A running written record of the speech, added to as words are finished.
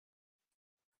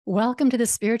Welcome to the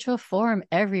Spiritual Forum,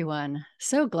 everyone.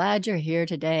 So glad you're here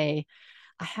today.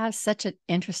 I have such an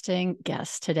interesting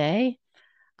guest today,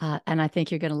 and I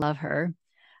think you're going to love her.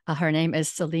 Her name is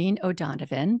Celine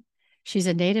O'Donovan. She's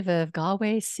a native of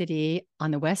Galway City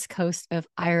on the west coast of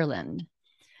Ireland.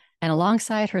 And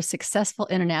alongside her successful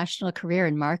international career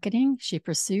in marketing, she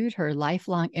pursued her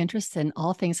lifelong interest in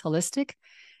all things holistic,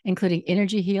 including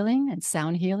energy healing and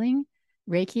sound healing,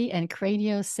 Reiki, and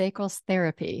craniosacral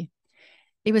therapy.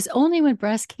 It was only when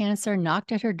breast cancer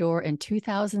knocked at her door in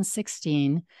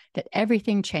 2016 that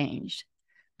everything changed.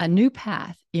 A new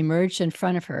path emerged in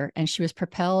front of her, and she was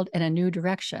propelled in a new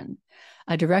direction,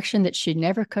 a direction that she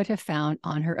never could have found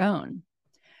on her own.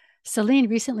 Celine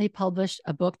recently published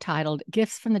a book titled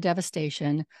Gifts from the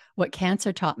Devastation: What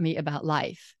Cancer Taught Me About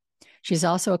Life. She's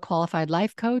also a qualified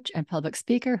life coach and public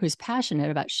speaker who's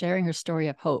passionate about sharing her story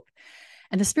of hope.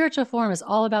 And the Spiritual Forum is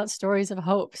all about stories of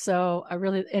hope. So I'm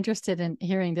really interested in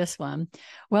hearing this one.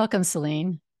 Welcome,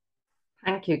 Celine.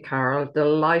 Thank you, Carol.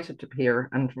 Delighted to be here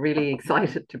and really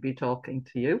excited to be talking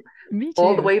to you Me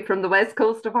all the too. way from the west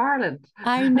coast of Ireland.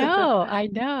 I know, I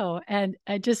know. And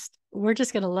we're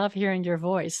just going to love hearing your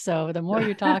voice. So the more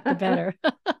you talk, the better.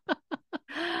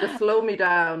 Just slow me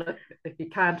down if you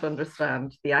can't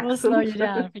understand the We'll slow accent. you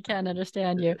down if we can't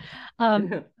understand you.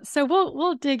 So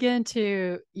we'll dig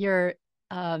into your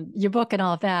book and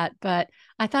all of that, but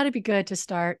I thought it'd be good to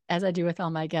start, as I do with all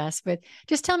my guests, but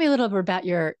just tell me a little bit about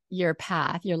your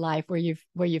path, your life, where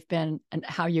you've been and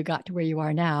how you got to where you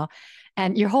are now.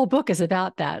 And your whole book is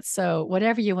about that. So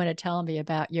whatever you want to tell me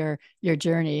about your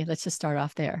journey, let's just start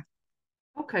off there.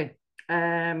 Okay.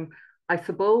 I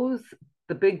suppose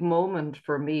the big moment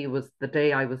for me was the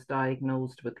day I was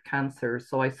diagnosed with cancer.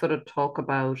 So I sort of talk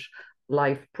about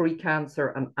life pre-cancer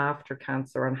and after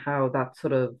cancer and how that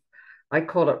sort of, I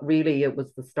call it, really, it was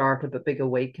the start of a big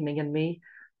awakening in me.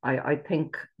 I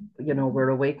think, we're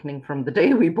awakening from the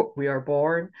day we are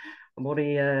born. I'm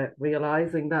only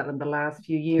realizing that in the last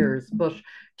few years. But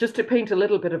just to paint a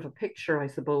little bit of a picture, I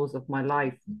suppose, of my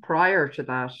life prior to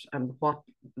that and what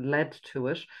led to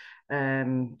it,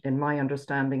 in my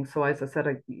understanding. So, as I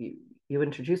said, you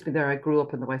introduced me there. I grew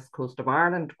up in the west coast of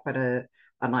Ireland, quite a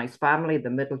nice family, the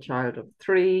middle child of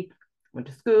three. Went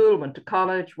to school, went to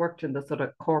college, worked in the sort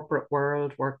of corporate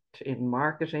world, worked in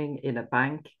marketing in a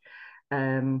bank.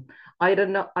 Um, I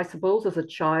don't know, I suppose as a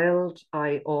child,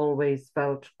 I always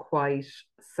felt quite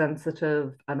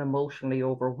sensitive and emotionally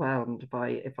overwhelmed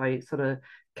by, if I sort of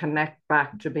connect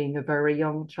back to being a very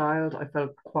young child, I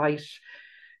felt quite,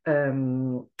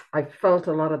 I felt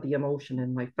a lot of the emotion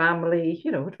in my family.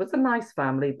 It was a nice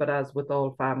family, but as with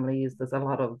all families, there's a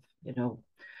lot of,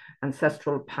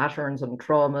 ancestral patterns and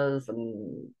traumas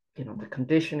and, the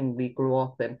conditioning we grew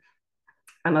up in.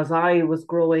 And as I was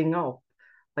growing up,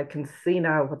 I can see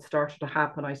now what started to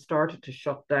happen. I started to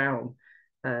shut down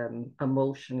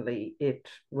emotionally. It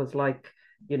was like,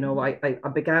 I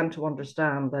began to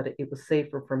understand that it was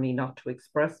safer for me not to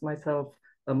express myself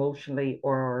emotionally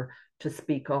or to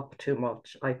speak up too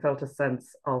much. I felt a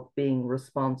sense of being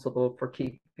responsible for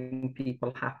keeping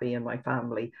people happy in my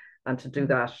family and to do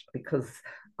that because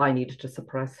I needed to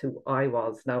suppress who I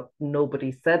was. Now,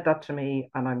 nobody said that to me,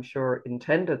 and I'm sure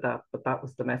intended that, but that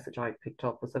was the message I picked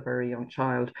up as a very young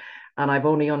child. And I've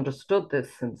only understood this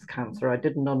since cancer. I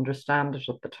didn't understand it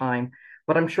at the time,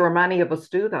 but I'm sure many of us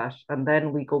do that. And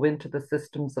then we go into the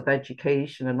systems of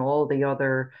education and all the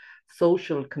other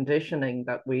social conditioning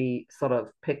that we sort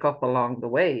of pick up along the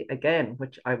way, again,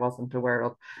 which I wasn't aware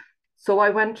of. So I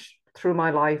went through my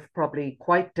life probably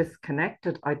quite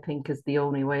disconnected, I think is the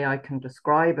only way I can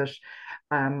describe it.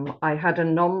 I had a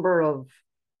number of,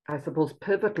 I suppose,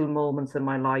 pivotal moments in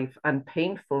my life and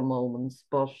painful moments,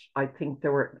 but I think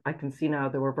I can see now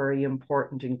they were very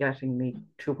important in getting me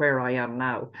to where I am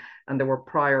now. And they were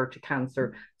prior to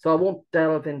cancer. So I won't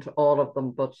delve into all of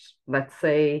them, but let's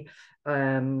say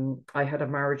I had a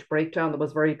marriage breakdown that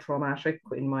was very traumatic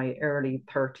in my early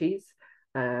 30s.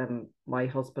 My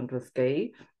husband was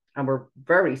gay and we're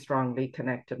very strongly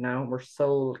connected now. We're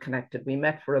soul connected. We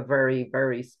met for a very,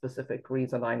 very specific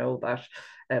reason. I know that.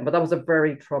 But that was a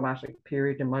very traumatic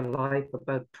period in my life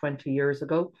about 20 years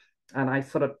ago. And I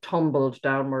sort of tumbled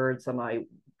downwards and I,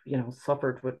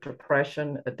 suffered with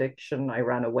depression, addiction. I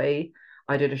ran away.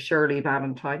 I did a Shirley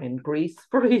Valentine in Greece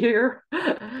for a year,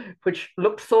 which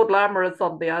looked so glamorous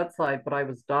on the outside, but I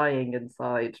was dying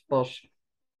inside. But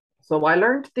so I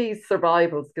learned these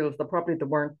survival skills that probably they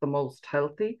weren't the most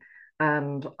healthy.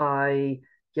 And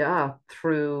yeah,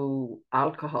 through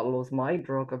alcohol was my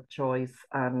drug of choice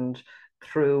and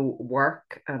through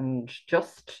work and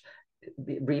just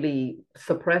really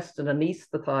suppressed and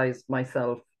anesthetized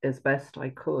myself as best I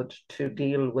could to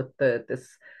deal with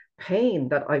this pain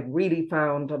that I really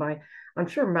found. And I'm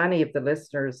sure many of the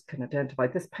listeners can identify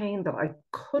this pain that I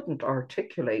couldn't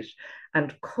articulate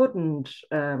and couldn't,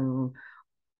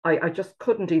 I just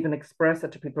couldn't even express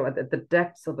it to people. The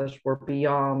depths of it were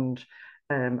beyond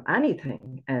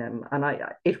anything. And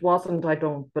it wasn't, I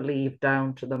don't believe,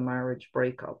 down to the marriage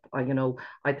breakup. I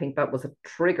think that was a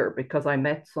trigger because I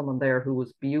met someone there who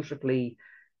was beautifully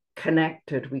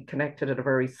connected. We connected at a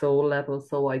very soul level.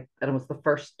 And it was the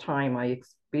first time I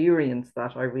experienced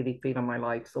that, I really feel, in my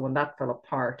life. So when that fell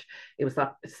apart, it was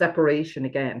that separation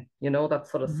again, that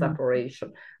sort of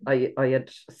separation. I had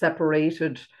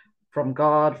separated from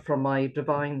God, from my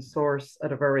divine source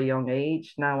at a very young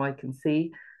age. Now I can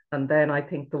see. And then I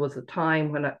think there was a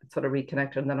time when I sort of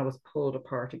reconnected, and then I was pulled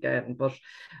apart again. But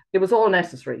it was all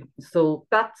necessary. So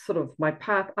that's sort of my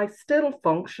path. I still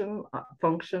functioned.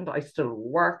 I still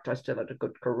worked. I still had a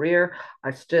good career.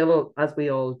 I still, as we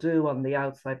all do on the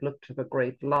outside, looked to have a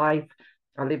great life.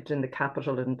 I lived in the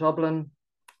capital in Dublin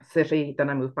city. Then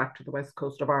I moved back to the west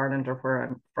coast of Ireland, or where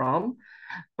I'm from,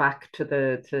 back to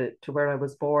where I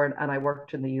was born. And I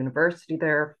worked in the university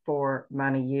there for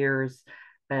many years.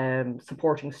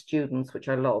 Supporting students, which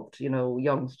I loved,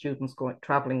 young students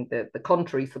traveling the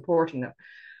country, supporting them.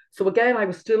 So again, I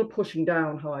was still pushing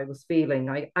down how I was feeling.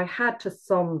 I had to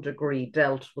some degree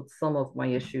dealt with some of my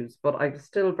issues, but I was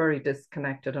still very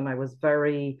disconnected, and I was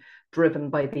very driven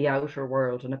by the outer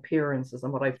world and appearances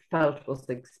and what I felt was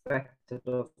expected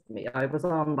of me. I was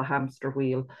on the hamster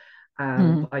wheel,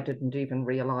 and I didn't even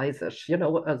realize it,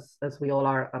 as we all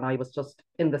are. And I was just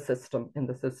in the system,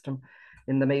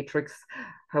 in the matrix,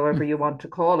 however you want to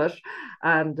call it.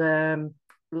 And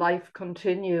life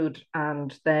continued.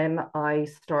 And then I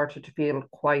started to feel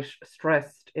quite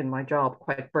stressed in my job,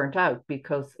 quite burnt out,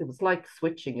 because it was like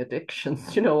switching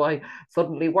addictions. I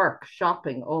suddenly work,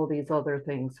 shopping, all these other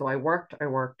things. So I worked.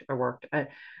 And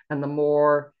the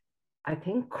more, I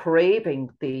think,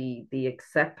 craving the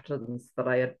acceptance that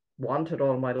I had wanted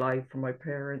all my life from my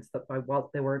parents, that by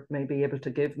what they were maybe able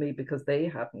to give me because they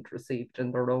hadn't received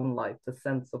in their own life the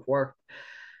sense of worth.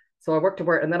 So I worked to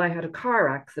work, and then I had a car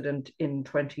accident in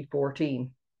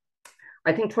 2014.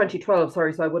 I think 2012,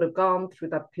 sorry. So I would have gone through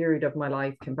that period of my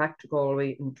life, came back to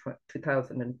Galway in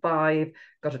 2005,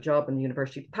 got a job in the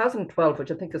university. 2012, which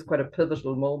I think is quite a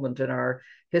pivotal moment in our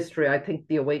history. I think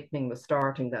the awakening was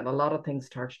starting then. A lot of things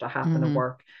started to happen at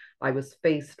work. I was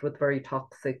faced with very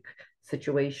toxic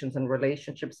situations and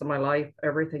relationships in my life.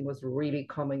 Everything was really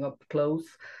coming up close.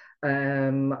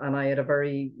 And I had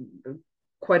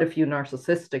quite a few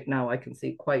narcissistic, now I can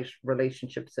see, quite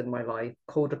relationships in my life,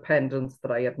 codependence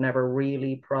that I had never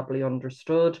really probably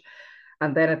understood.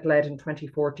 And then it led in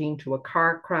 2014 to a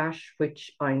car crash,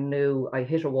 which I knew I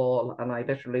hit a wall, and I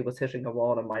literally was hitting a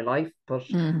wall in my life. But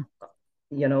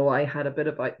I had a bit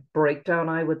of a breakdown,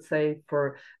 I would say,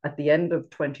 at the end of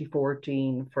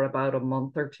 2014 for about a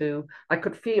month or two. I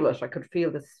could feel it. I could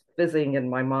feel this fizzing in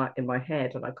my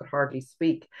head, and I could hardly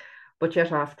speak. But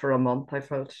yet after a month, I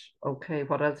felt, okay,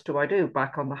 what else do I do?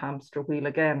 Back on the hamster wheel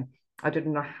again. I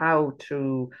didn't know how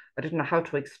to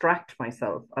extract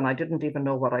myself, and I didn't even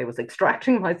know what I was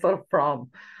extracting myself from.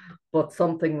 But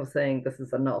something was saying this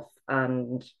is enough.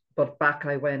 But back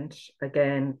I went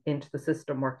again into the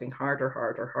system, working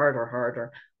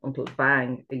harder, until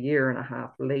bang, a year and a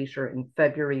half later, in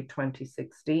February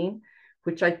 2016,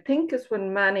 which I think is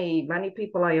when many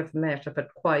people I have met have had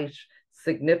quite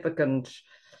significant,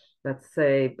 let's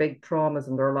say, big traumas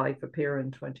in their life appear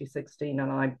in 2016.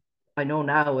 And I know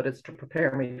now it is to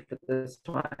prepare me for this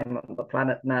time on the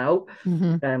planet now.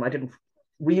 I didn't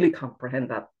really comprehend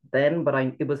that then, but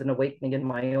it was an awakening in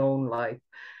my own life.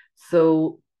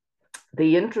 So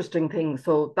the interesting thing,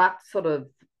 so that sort of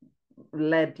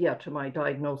led to my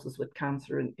diagnosis with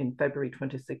cancer in February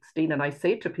 2016. And I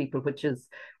say to people, which is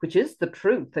the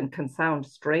truth and can sound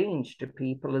strange to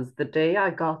people, is the day I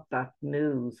got that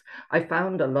news, I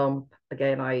found a lump.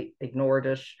 Again, I ignored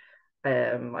it.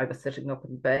 I was sitting up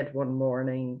in bed one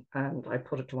morning and I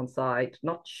put it to one side,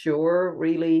 not sure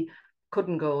really,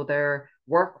 couldn't go there,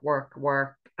 work.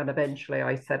 And eventually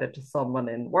I said it to someone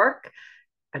in work,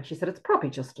 and she said, it's probably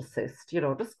just a cyst,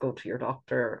 just go to your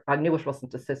doctor. I knew it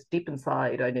wasn't a cyst. Deep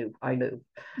inside, I knew. I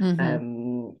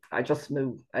just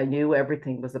knew. I knew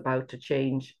everything was about to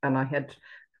change. And I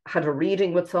had a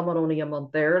reading with someone only a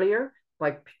month earlier,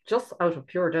 like just out of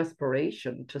pure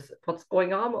desperation, to what's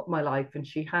going on with my life. And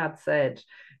she had said,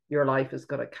 your life is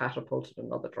going to catapult in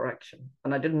another direction.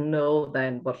 And I didn't know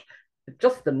then, but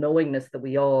just the knowingness that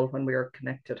we all, when we are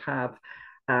connected, have.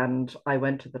 And I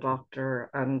went to the doctor,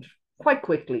 and quite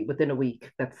quickly, within a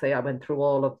week. Let's say I went through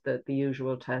all of the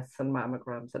usual tests and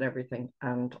mammograms and everything,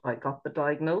 and I got the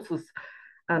diagnosis.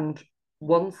 And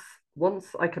once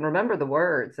once I can remember the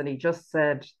words, and he just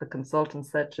said, the consultant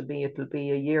said to me, it'll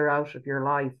be a year out of your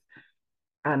life.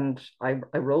 And I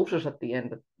wrote it at the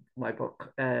end of my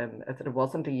book. I said it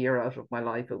wasn't a year out of my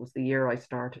life, it was the year I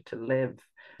started to live.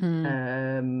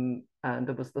 Mm. And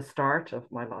it was the start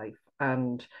of my life.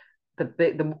 And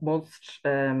the most,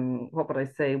 what would I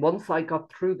say, once I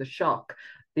got through the shock,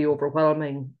 the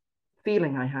overwhelming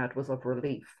feeling I had was of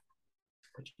relief,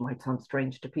 which might sound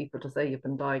strange to people to say you've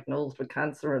been diagnosed with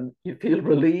cancer and you feel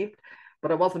relieved.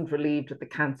 But I wasn't relieved at the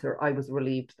cancer. I was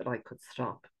relieved that I could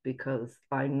stop, because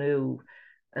I knew,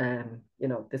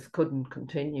 this couldn't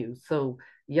continue. So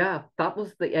yeah, that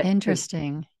was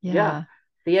Interesting. yeah, Yeah.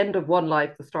 the end of one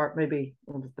life, the start maybe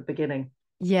was the beginning.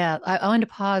 Yeah. I want to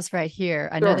pause right here.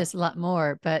 I know Sure, there's a lot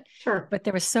more, sure. but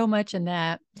there was so much in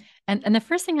that. And the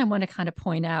first thing I want to kind of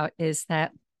point out is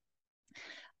that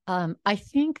I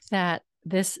think that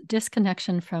this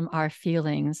disconnection from our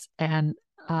feelings and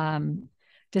um,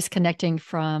 disconnecting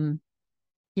from,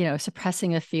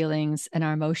 suppressing of feelings and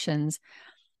our emotions,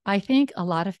 I think a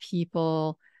lot of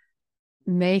people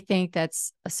may think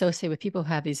that's associated with people who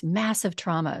have these massive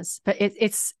traumas, but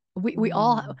it's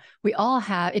Mm, we all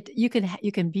have it. You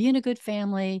can be in a good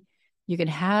family, you can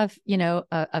have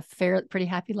a fair, pretty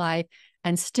happy life,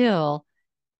 and still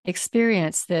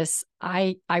experience this.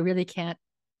 I really can't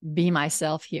be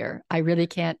myself here. I really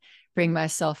can't bring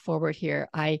myself forward here.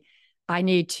 I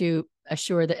need to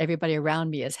assure that everybody around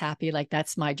me is happy. Like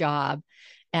that's my job.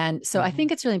 And so I mhm,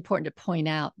 think it's really important to point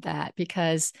out that,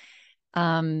 because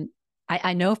um,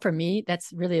 I know for me,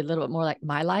 that's really a little bit more like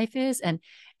my life is. And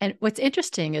what's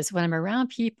interesting is when I'm around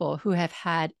people who have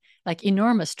had like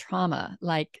enormous trauma,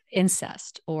 like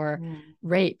incest or mm,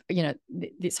 rape,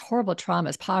 these horrible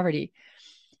traumas, poverty.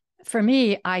 For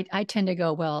me, I tend to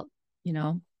go, well, you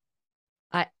know,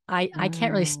 I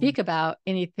can't really mm, speak about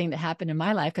anything that happened in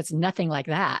my life because nothing like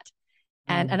that.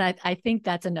 And mm. I think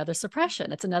that's another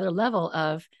suppression. It's another level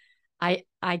of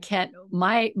I can't,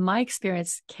 my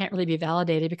experience can't really be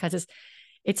validated because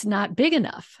it's not big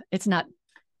enough. It's not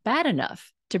bad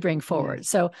enough to bring Yes, forward.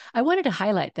 So I wanted to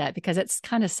highlight that because it's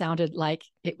kind of sounded like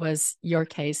it was your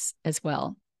case as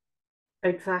well.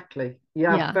 exactly.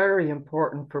 Yeah, Yeah. very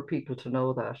important for people to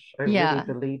know that. I really Yeah.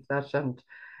 believe that. And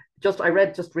I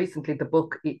read just recently the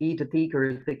book Edith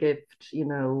Eger, The Gift,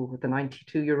 the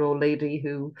 92-year-old lady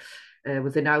who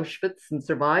was in Auschwitz and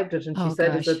survived it. And she Oh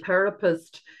said, as a gosh.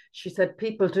 therapist, she said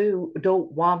people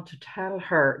don't want to tell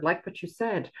her, like what you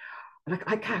said. Like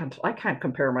I can't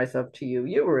compare myself to you.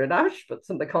 You were in Auschwitz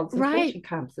and the Right. concentration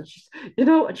camps, and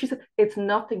she said it's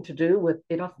nothing to do with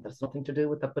it. There's nothing to do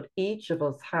with that, but each of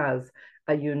us has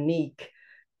a unique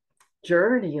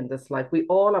journey in this life. We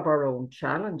all have our own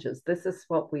challenges. This is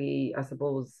what I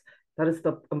suppose, that is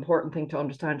the important thing to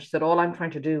understand. She said, all I'm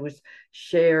trying to do is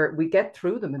share, we get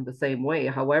through them in the same way.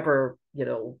 However,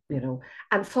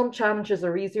 and some challenges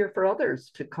are easier for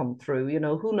others to come through,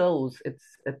 who knows?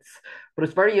 But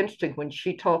it's very interesting when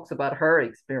she talks about her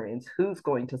experience, who's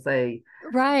going to say,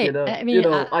 Right. I mean,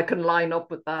 I can line up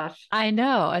with that. I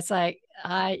know it's like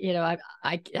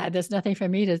there's nothing for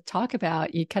me to talk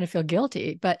about. You kind of feel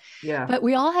guilty, Yeah. but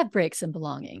we all have breaks in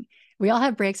belonging. We all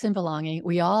have breaks in belonging.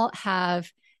 We all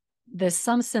have there's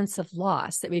some sense of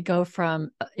loss that we go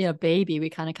from, baby. We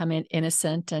kind of come in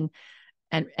innocent and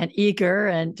eager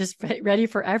and just ready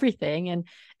for everything,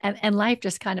 and life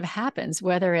just kind of happens,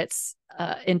 whether it's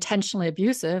intentionally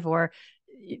abusive or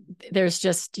there's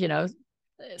just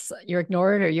you're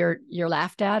ignored or you're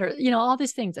laughed at, or all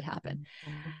these things that happen,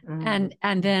 Mm, and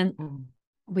mm, then mm.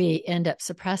 we end up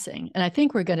suppressing. And I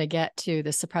think we're going to get to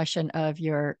the suppression of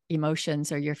your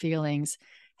emotions or your feelings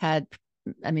had,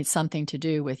 I mean, something to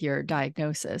do with your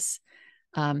diagnosis.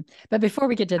 But before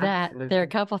we get to that, there are a Absolutely.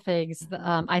 couple things.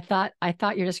 Mhm. I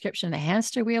thought your description of the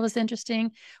hamster wheel was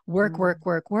interesting. Work, Mm, work,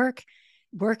 work, work.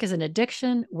 Work is an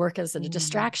addiction. Work is a mm,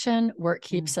 distraction. Work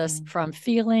keeps us mhm, from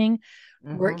feeling.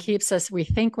 Work mhm, keeps us. We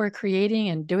think we're creating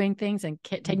and doing things and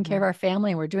taking care of mhm. our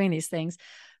family, and we're doing these things,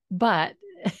 but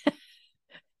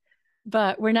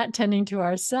we're not tending to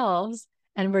ourselves,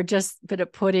 and we're just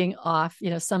putting off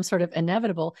some sort of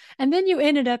inevitable, and then you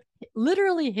ended up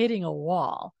literally hitting a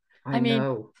wall. I I mean,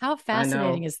 know. how I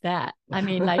fascinating know. is that? I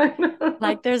mean, I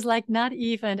know. there's like not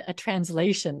even a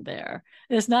translation there.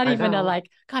 There's not I even a know. like,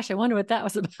 gosh, I wonder what that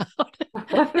was about.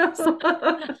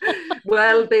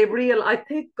 Well, I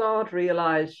think God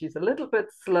realized she's a little bit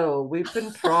slow. We've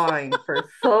been trying for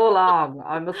so long.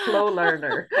 I'm a slow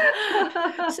learner.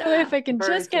 So if I can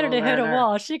Very just get her slow to hit a learner.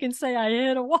 wall, she can say I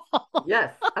hit a wall.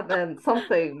 Yes, and then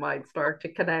something might start to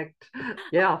connect.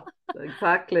 Yeah,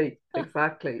 exactly.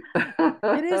 Exactly.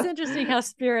 It is interesting how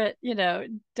spirit,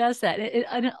 does that.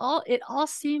 And it all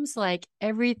seems like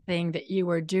everything that you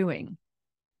were doing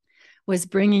was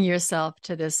bringing yourself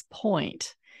to this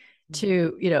point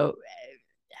to,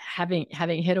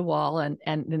 having hit a wall and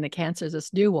then the cancer is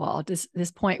this new wall,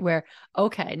 this point where,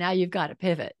 okay, now you've got to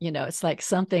pivot. It's like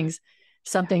something's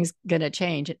going to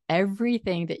change. And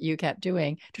everything that you kept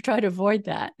doing to try to avoid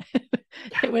that,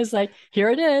 it was like, here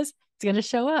it is. It's going to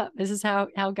show up. This is how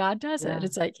God does it. Yeah.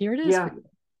 It's like, here it is for Yeah. you.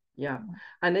 Yeah.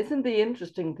 And isn't the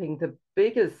interesting thing, the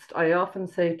biggest, I often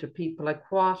say to people, like,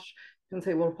 what, you can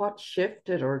say, well, what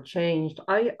shifted or changed?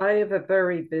 I have a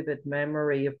very vivid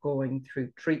memory of going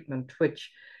through treatment,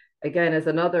 which again is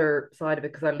another side of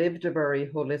it because I lived a very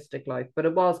holistic life, but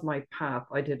it was my path.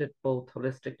 I did it both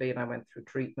holistically and I went through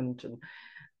treatment and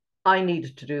I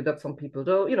needed to do that. Some people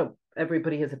don't,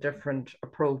 everybody has a different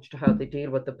approach to how they deal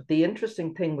with it. But the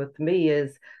interesting thing with me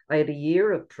is I had a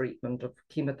year of treatment of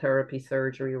chemotherapy,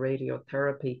 surgery,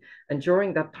 radiotherapy. And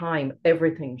during that time,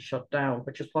 everything shut down,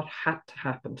 which is what had to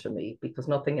happen to me because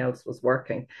nothing else was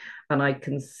working. And I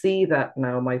can see that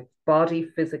now. My body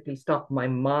physically stopped, my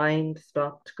mind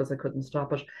stopped because I couldn't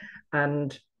stop it.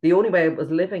 And the only way I was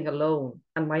living alone.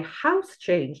 And my house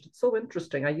changed. It's so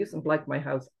interesting. I used to like my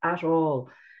house at all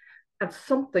and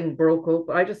something broke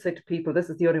open. I just say to people, this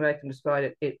is the only way I can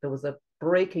describe it. There was a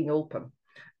breaking open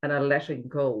and a letting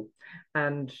go.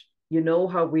 And you know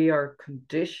how we are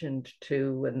conditioned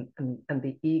to, and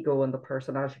the ego and the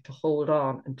personality to hold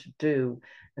on and to do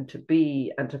and to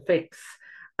be and to fix.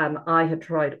 And I had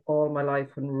tried all my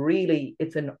life, and really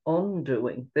it's an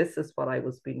undoing. This is what I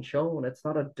was being shown. It's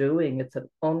not a doing, it's an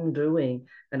undoing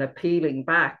and a peeling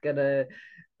back.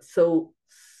 So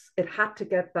it had to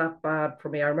get that bad for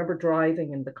me. I remember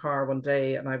driving in the car one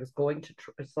day and I was going to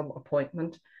some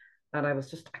appointment and I was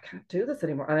just, I can't do this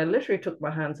anymore. And I literally took my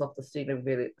hands off the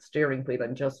steering wheel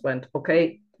and just went,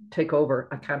 okay, take over.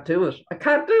 I can't do it. I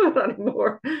can't do it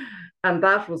anymore. And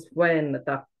that was when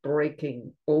that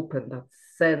breaking open, that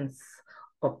sense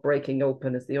of breaking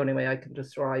open is the only way I can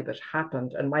describe it,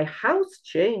 happened. And my house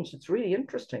changed. It's really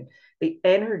interesting, the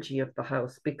energy of the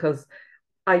house, because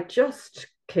I just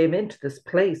came into this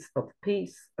place of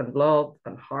peace and love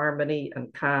and harmony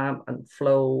and calm and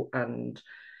flow and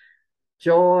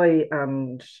joy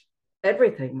and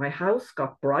everything. My house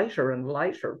got brighter and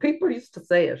lighter. People used to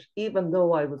say it, even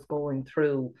though I was going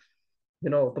through,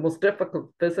 the most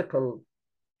difficult physical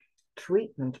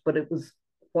treatment, but it was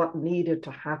what needed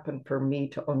to happen for me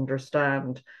to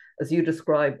understand, as you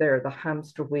described there, the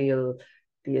hamster wheel,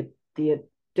 the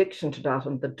addiction to that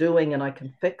and the doing, and I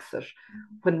can fix it.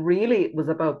 When really it was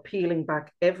about peeling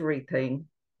back everything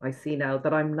I see now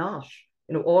that I'm not.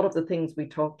 All of the things we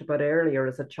talked about earlier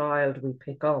as a child, we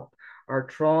pick up our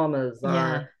traumas,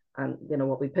 Yeah. and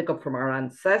what we pick up from our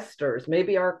ancestors,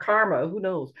 maybe our karma, who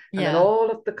knows? And then Yeah. all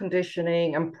of the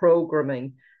conditioning and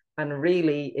programming. And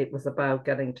really, it was about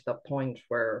getting to the point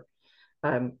where,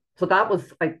 so that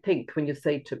was, I think, when you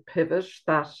say to pivot,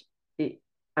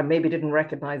 I maybe didn't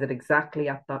recognize it exactly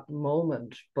at that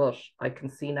moment, but I can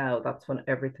see now that's when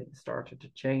everything started to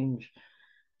change,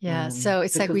 Yeah. So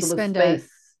it's like because there was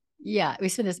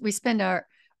space. we spend our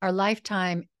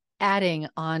lifetime adding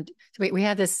on. So we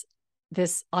have this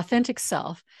authentic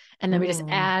self, and then we just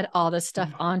Mm, add all this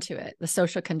stuff onto it, the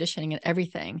social conditioning and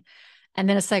everything. And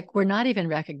then it's like we're not even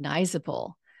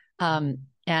recognizable. mm,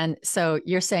 And so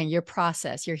you're saying your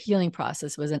healing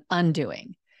process was an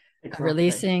undoing, a exactly,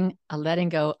 releasing, a letting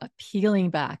go, a peeling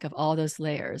back of all those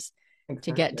layers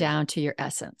to get exactly. down to your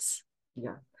essence.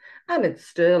 Yeah. And it's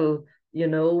still,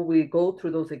 we go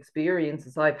through those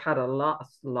experiences. I've had a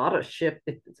lot of shift.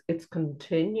 It's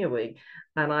continuing.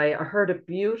 And I heard a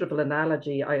beautiful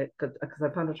analogy. Because I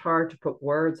found it hard to put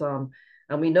words on.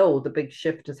 And we know the big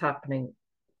shift is happening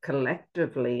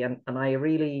collectively. And I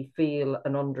really feel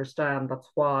and understand that's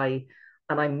why.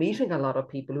 And I'm meeting a lot of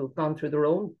people who've gone through their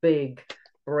own big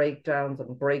breakdowns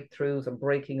and breakthroughs and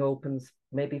breaking opens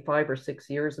maybe 5 or 6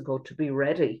 years ago to be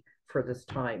ready for this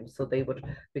time. So they would,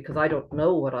 because I don't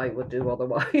know what I would do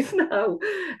otherwise now.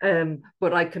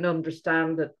 But I can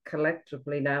understand that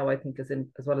collectively now, I think, as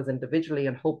well as individually,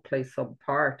 and hope play some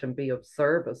part and be of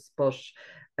service. But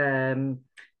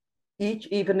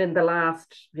even in the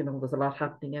last, there's a lot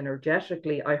happening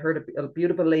energetically. I heard a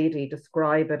beautiful lady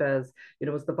describe it as,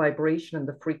 as the vibration and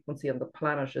the frequency on the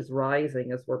planet is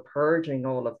rising, as we're purging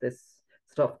all of this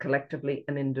stuff collectively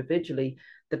and individually,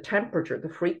 the temperature,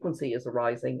 the frequency is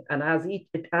rising. And as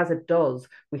it does,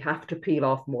 we have to peel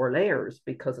off more layers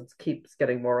because it keeps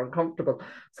getting more uncomfortable.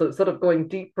 So it's sort of going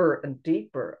deeper and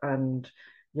deeper. And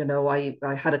I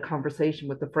had a conversation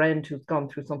with a friend who's gone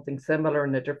through something similar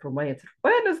in a different way and said,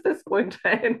 when is this going to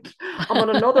end? I'm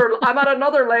at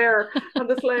another layer, and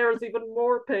this layer is even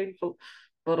more painful.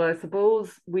 But I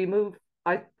suppose we move.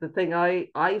 The thing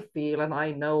I feel and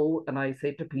I know and I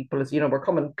say to people is, we're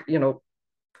coming,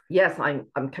 yes,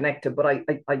 I'm connected, but I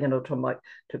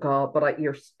to God, but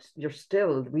you're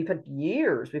still, we've had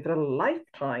a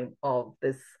lifetime of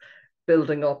this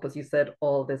building up, as you said,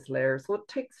 all this layer. So it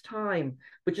takes time,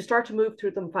 but you start to move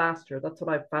through them faster. That's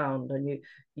what I've found. And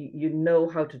you know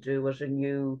how to do it,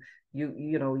 and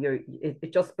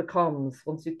it just becomes,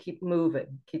 once you keep moving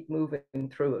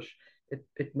through it,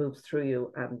 it moves through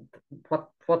you. And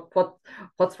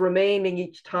what's remaining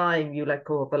each time you let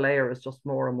go of a layer is just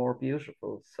more and more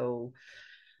beautiful. So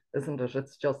isn't it?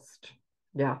 It's just,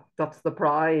 yeah, that's the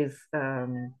prize.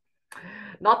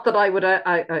 Not that I would,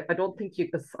 I don't think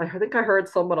I think I heard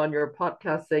someone on your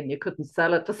podcast saying you couldn't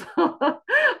sell it to someone.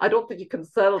 I don't think you can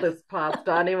sell this path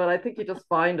to anyone. I think you just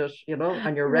find it,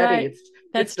 and you're ready. Right.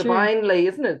 That's it's divinely,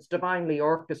 isn't it? It's divinely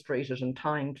orchestrated and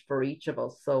timed for each of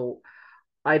us. So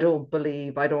I don't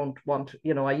want,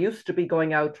 I used to be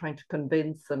going out trying to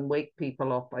convince and wake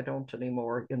people up. I don't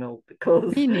anymore,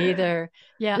 because Me neither.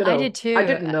 Yeah, I did too. I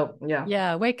didn't know. Yeah.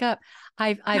 Yeah, wake up.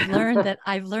 I've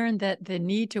learned that the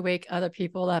need to wake other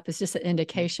people up is just an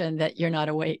indication that you're not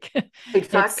awake.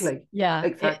 Exactly.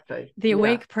 Exactly. The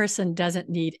awake person doesn't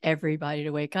need everybody to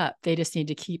wake up. They just need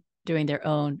to keep doing their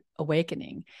own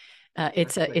awakening.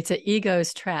 It's an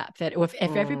ego's trap that if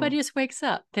everybody just wakes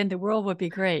up, then the world would be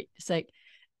great. It's like,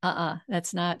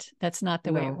 that's not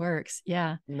the way it works.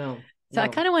 Yeah. No. So I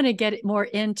kind of want to get more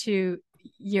into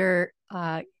your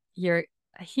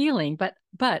healing, but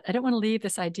I don't want to leave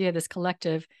this idea, this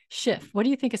collective shift. What do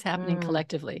you think is happening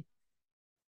collectively?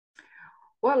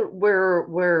 Well,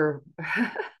 we're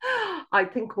I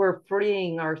think we're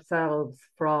freeing ourselves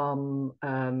from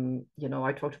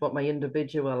I talked about my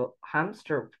individual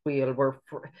hamster wheel.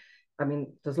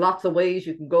 There's lots of ways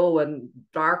you can go and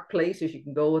dark places you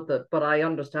can go with it, but I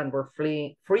understand we're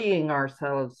freeing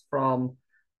ourselves from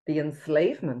the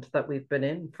enslavement that we've been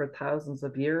in for thousands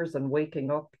of years and waking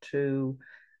up to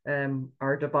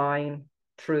our divine,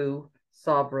 true,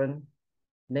 sovereign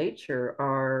nature,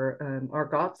 our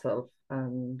God self.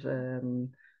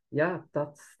 And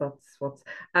that's what's,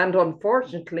 and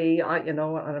unfortunately, and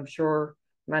I'm sure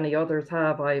many others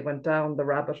have, I went down the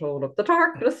rabbit hole of the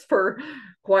darkness for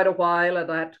quite a while,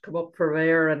 and I had to come up from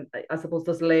there. And I suppose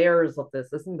there's layers of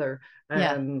this, isn't there?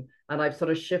 And I've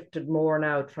sort of shifted more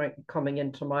now, coming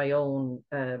into my own,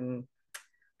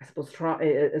 I suppose, try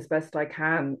as best I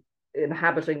can,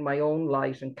 inhabiting my own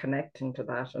light and connecting to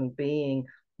that and being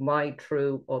my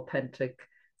true, authentic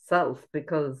self,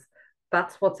 because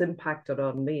that's what's impacted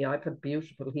on me. I've had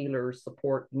beautiful healers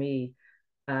support me,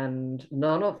 and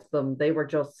none of them,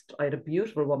 I had a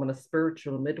beautiful woman, a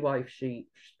spiritual midwife.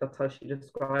 That's how she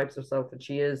describes herself. And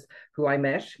she is who I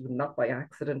met, not by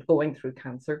accident, going through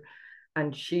cancer.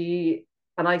 And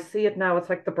I see it now, it's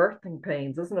like the birthing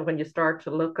pains, isn't it? When you start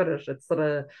to look at it, it's sort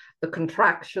of the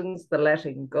contractions, the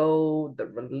letting go, the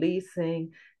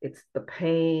releasing, it's the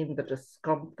pain, the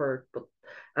discomfort,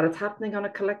 and it's happening on a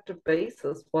collective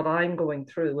basis, what I'm going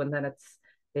through. And then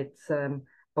it's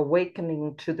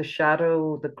awakening to the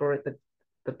shadow,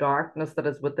 the darkness that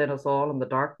is within us all, and the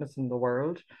darkness in the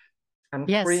world, and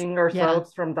freeing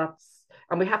ourselves from that.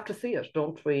 And we have to see it,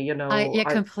 don't we? I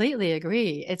completely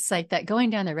agree. It's like that, going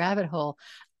down the rabbit hole.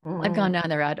 I've gone down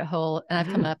the rabbit hole, and I've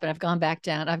come up, and I've gone back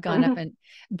down. I've gone up,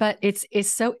 but it's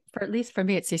so, at least for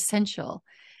me, it's essential.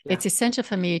 Yeah. It's essential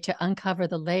for me to uncover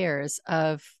the layers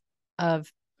of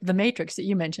the matrix that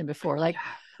you mentioned before, like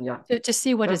to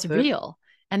see what is real.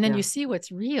 And then you see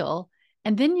what's real,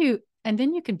 and then you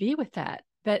can be with that.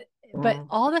 But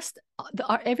all this,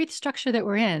 every structure that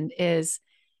we're in is,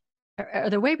 or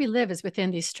the way we live is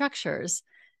within these structures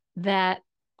that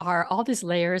are all these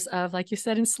layers of, like you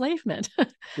said, enslavement.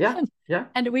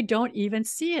 And we don't even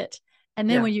see it. And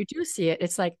then when you do see it,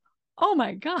 it's like, oh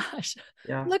my gosh,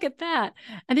 look at that.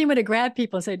 And then you want to grab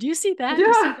people and say, do you see that? Yeah,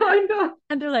 see that? I know.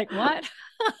 And they're like, what?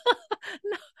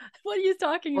 No, what are you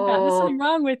talking about? There's something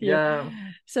wrong with you.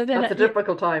 So then That's a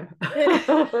difficult time.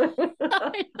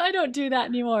 I don't do that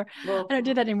anymore. Well, I don't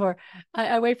do that anymore.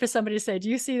 I wait for somebody to say, "Do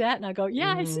you see that?" And I go,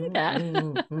 "Yeah, I see that."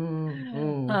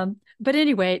 But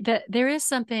anyway, that there is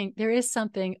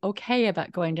something okay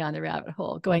about going down the rabbit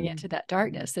hole, going into that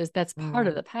darkness. That's part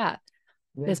of the path.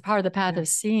 yeah, It's part of the path yeah, of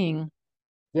seeing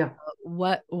yeah,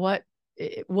 what what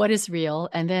is real,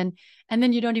 and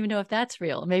then you don't even know if that's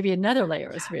real. Maybe another layer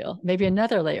is real. Maybe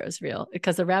another layer is real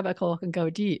because the rabbit hole can go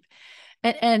deep.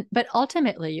 And but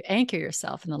ultimately you anchor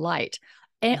yourself in the light,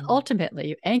 and ultimately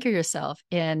you anchor yourself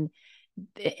in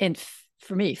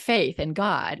for me faith in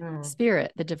God,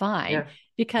 spirit, the divine, yes, yes,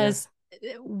 because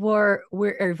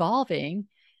we're evolving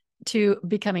to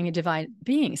becoming a divine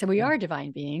being. So we are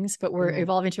divine beings, but we're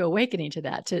evolving to awakening to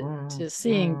that, to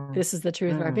seeing this is the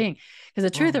truth of our being, because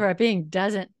the truth of our being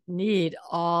doesn't need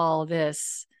all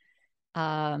this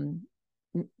um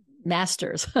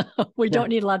masters. We yeah, don't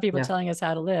need a lot of people yeah, telling us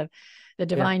how to live. The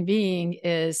yeah, divine being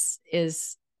is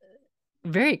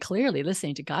very clearly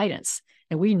listening to guidance,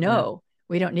 and we yeah. know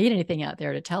we don't need anything out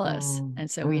there to tell us, Mm, and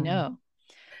so we mm. know.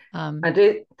 um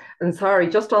And and sorry,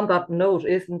 just on that note,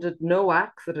 isn't it no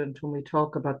accident when we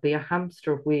talk about the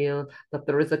hamster wheel that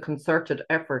there is a concerted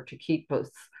effort to keep us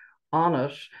on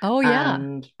it oh yeah,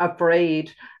 and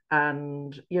afraid?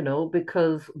 And,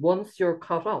 because once you're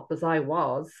caught up, as I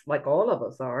was, like all of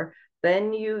us are,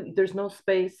 then there's no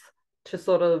space to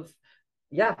sort of,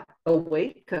 yeah,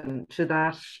 awaken to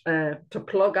that, to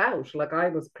plug out. Like I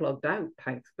was plugged out,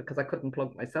 thanks, because I couldn't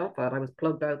plug myself out. I was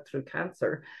plugged out through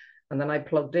cancer, and then I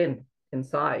plugged in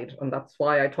inside, and that's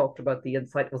why I talked about the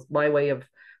insight. It was my way of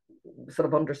sort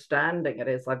of understanding it.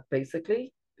 Is I've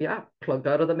basically, yeah, plugged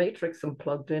out of the matrix and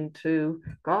plugged into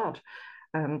God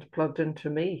and plugged into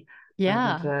me, and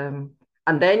yeah,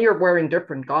 and then you're wearing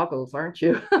different goggles, aren't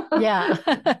you? yeah.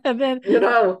 And then you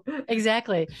know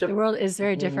exactly, the world is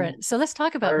very mm, different. So let's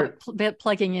talk about what or,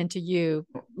 plugging into you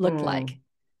looked like.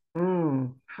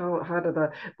 mm, how did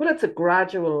that? Well, it's a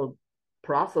gradual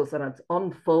process and it's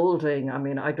unfolding. I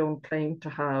mean, I don't claim to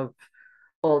have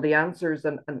all the answers,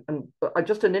 and I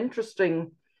just an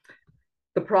interesting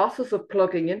the process of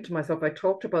plugging into myself. I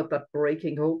talked about that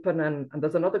breaking open, and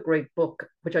there's another great book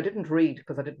which I didn't read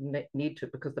because I didn't need to,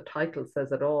 because the title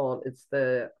says it all. It's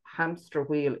The Hamster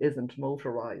Wheel Isn't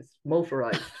Motorized,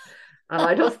 and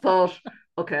I just thought,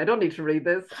 okay, I don't need to read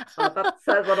this. That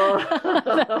says it all.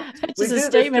 That's We just a do this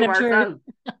statement to of truth. ourselves.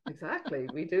 Exactly,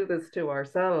 we do this to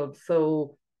ourselves.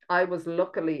 So I was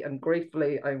luckily and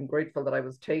gratefully, I'm grateful that I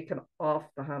was taken off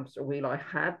the hamster wheel. I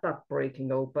had that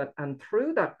breaking open, and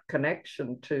through that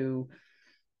connection to,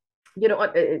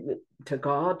 to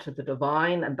God, to the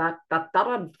divine, and that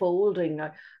unfolding,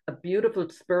 a beautiful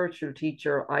spiritual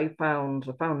teacher I found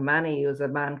many. Is a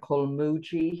man called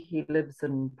Muji. He lives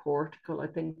in Portugal, I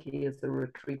think. He is a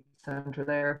retreat center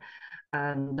there,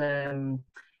 and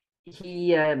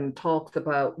he talks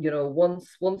about,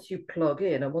 once you plug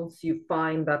in and once you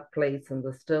find that place in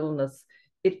the stillness,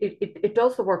 it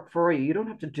does the work for you. You don't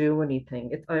have to do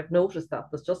anything. I've noticed that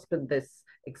there's just been this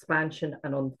expansion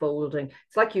and unfolding.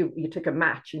 It's like you take a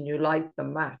match and you light the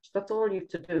match. That's all you have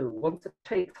to do. Once it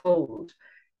takes hold,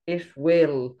 it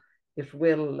will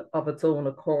of its own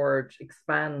accord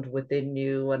expand within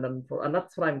you and unfold. And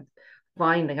that's what I'm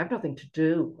finding. I've nothing to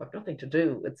do. I've nothing to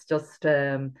do. It's just,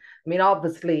 I mean,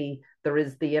 obviously there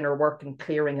is the inner work and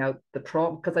clearing out the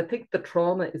trauma, because I think the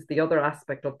trauma is the other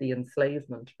aspect of the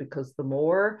enslavement, because the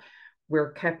more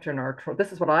we're kept in our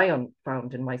this is what I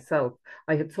found in myself.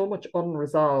 I had so much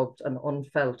unresolved and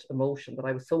unfelt emotion that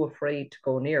I was so afraid to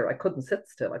go near. I couldn't sit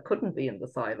still. I couldn't be in the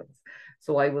silence.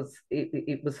 So it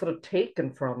was sort of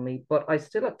taken from me, but I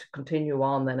still had to continue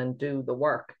on then and do the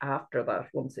work after that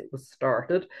once it was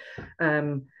started.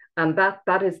 Um, and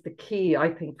that is the key, I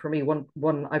think, for me.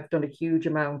 One I've done a huge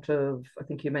amount of, I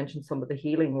think you mentioned some of the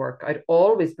healing work. I'd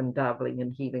always been dabbling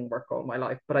in healing work all my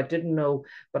life, but I didn't know.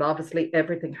 But obviously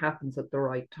everything happens at the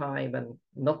right time and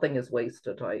nothing is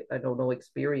wasted. I know no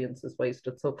experience is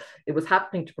wasted. So it was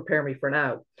happening to prepare me for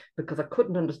now, because I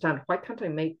couldn't understand, why can't I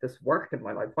make this work in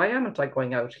my life? Why aren't I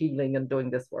going out healing and doing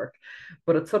this work?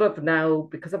 But it's sort of now,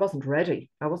 because I wasn't ready.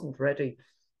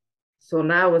 So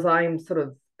now, as I'm sort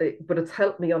of, but it's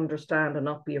helped me understand and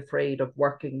not be afraid of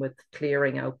working with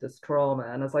clearing out this trauma.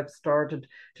 And as I've started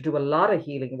to do a lot of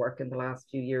healing work in the last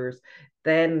few years,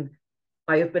 then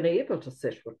I have been able to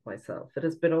sit with myself. It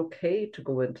has been okay to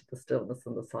go into the stillness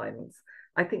and the silence.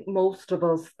 I think most of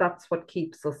us, that's what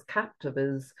keeps us captive,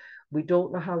 is we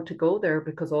don't know how to go there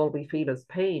because all we feel is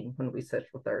pain when we sit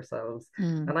with ourselves.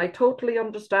 Mm. And I totally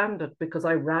understand it, because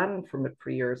I ran from it for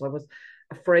years. I was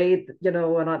afraid,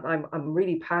 and I'm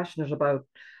really passionate about,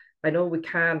 I know we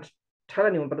can't tell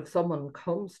anyone, but if someone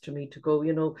comes to me to go,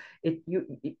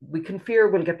 we can fear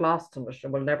we'll get lost in it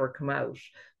and we'll never come out.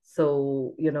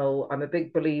 So, I'm a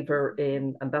big believer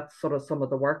in, and that's sort of some of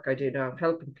the work I do now,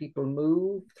 helping people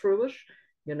move through it,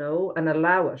 and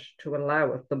allow it.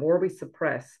 The more we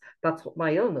suppress, that's what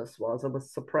my illness was. It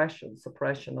was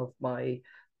suppression of my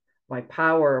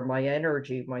power, my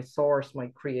energy, my source, my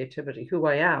creativity, who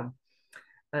I am.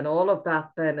 And all of that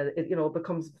then, it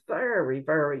becomes very,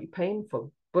 very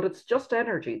painful. But it's just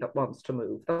energy that wants to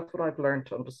move. That's what I've learned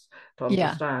to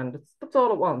Yeah. understand. That's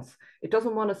all it wants. It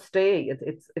doesn't want to stay.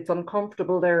 It's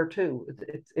uncomfortable there too.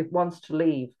 It wants to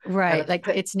leave. And Right. Like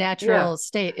its yeah, natural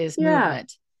state is yeah,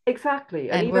 movement, exactly.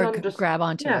 And and even grab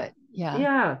onto yeah, it. Yeah.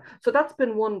 yeah. So that's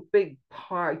been one big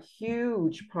part,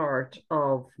 huge part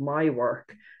of my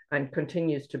work, and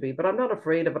continues to be. But I'm not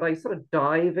afraid of it. I sort of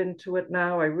dive into it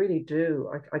now. I really do.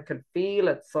 I can feel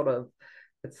it sort of.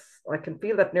 I can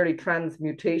feel that nearly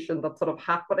transmutation that's sort of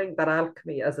happening, that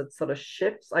alchemy as it sort of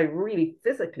shifts. I really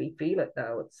physically feel it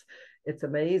now. It's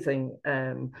amazing.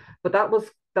 But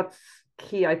that's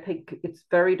key. I think it's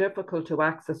very difficult to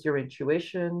access your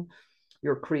intuition,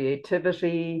 your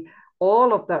creativity,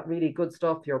 all of that really good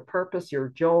stuff, your purpose, your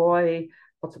joy,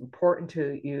 what's important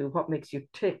to you, what makes you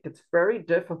tick. It's very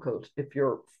difficult if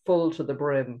you're full to the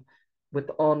brim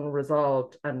with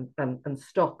unresolved and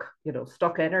stuck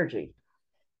energy.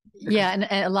 Yeah, Because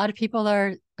and a lot of people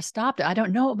are stopped. I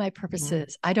don't know what my purpose mm-hmm,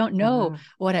 is. I don't know mm-hmm,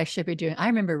 what I should be doing. I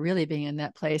remember really being in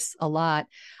that place a lot.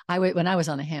 When I was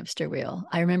on the hamster wheel.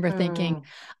 I remember thinking,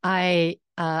 I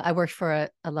worked for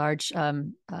a large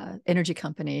energy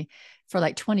company for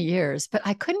like 20 years, but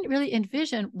I couldn't really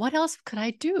envision what else could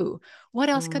I do? What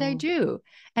else could I mm-hmm, do?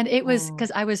 And it was mm-hmm,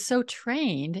 because I was so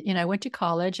trained. I went to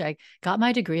college, I got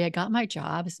my degree, I got my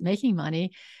job, was making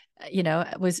money,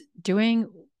 was doing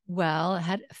well, I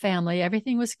had a family,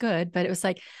 everything was good, but it was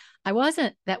like that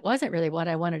wasn't really what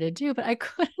I wanted to do, but I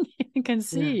couldn't even yeah,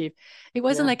 conceive. It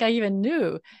wasn't yeah, like I even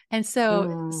knew. And so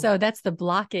mm-hmm, so that's the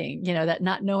blocking, that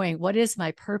not knowing what is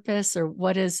my purpose, or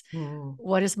mm-hmm,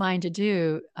 what is mine to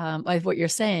do. Like what you're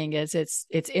saying is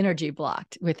it's energy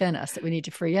blocked within us that we need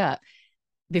to free up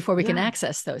before we can yeah.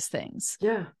 access those things.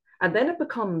 Yeah. And then it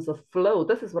becomes a flow.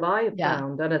 This is what I have Yeah.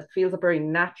 found. And it feels a very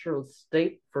natural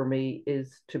state for me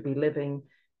is to be living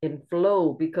in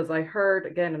flow, because I heard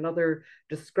again another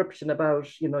description about,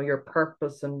 your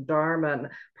purpose and dharma. And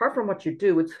apart from what you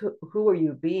do, it's who are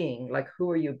you being? Like,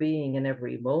 who are you being in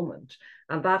every moment?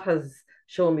 And that has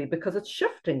shown me, because it's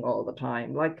shifting all the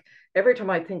time. Like every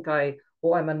time I think I'm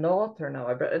an author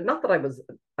now. Not that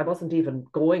I wasn't even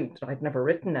going to, I'd never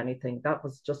written anything. That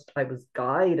was just, I was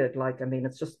guided. Like, I mean,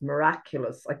 it's just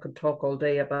miraculous. I could talk all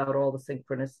day about all the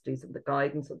synchronicities and the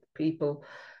guidance of the people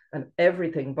and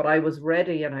everything, but I was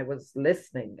ready and I was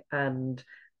listening. And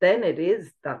then it is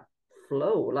that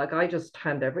flow. Like, I just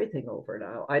hand everything over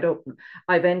now.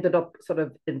 I've ended up sort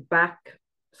of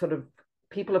sort of,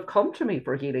 people have come to me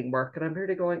for healing work, and I'm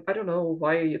really going, I don't know,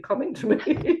 why are you coming to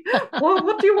me?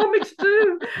 What do you want me to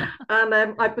do?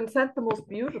 And I've been sent the most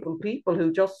beautiful people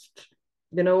who just,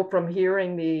 from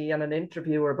hearing me in an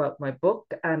interview about my book,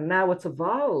 and now it's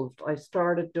evolved. I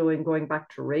started going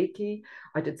back to Reiki.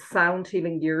 I did sound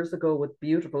healing years ago with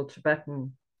beautiful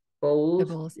Tibetan The bowls.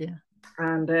 bulls, yeah.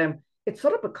 And it's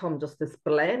sort of become just this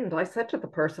blend. I said to the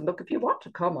person, look, if you want to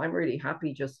come, I'm really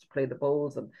happy just to play the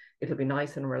bowls and it'll be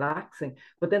nice and relaxing.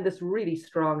 But then this really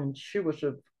strong,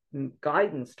 intuitive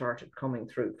guidance started coming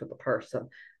through for the person.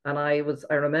 And I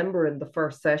remember in the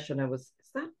first session, is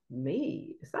that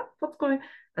me? Is that what's going on?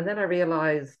 And then I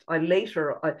realized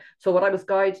so what I was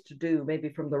guided to do, maybe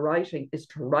from the writing, is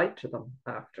to write to them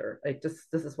after. This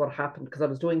is what happened, because I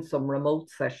was doing some remote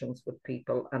sessions with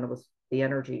people, and it was the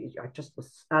energy, I just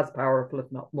was as powerful,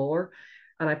 if not more.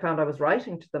 And I found I was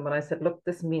writing to them, and I said, look,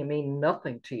 this may mean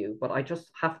nothing to you, but I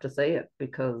just have to say it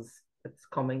because it's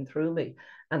coming through me.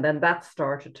 And then that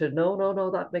started to,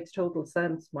 no, that makes total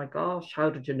sense. My gosh, how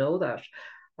did you know that?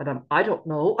 And I don't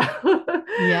know.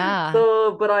 Yeah.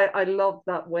 So, but I love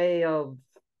that way of,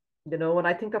 and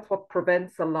I think that's what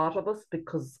prevents a lot of us,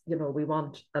 because, we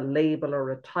want a label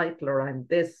or a title, or I'm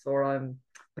this, or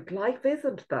but life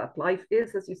isn't that. Life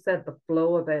is, as you said, the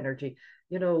flow of energy.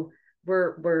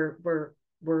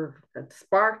 We're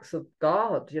sparks of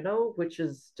God, which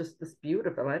is just this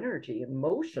beautiful energy in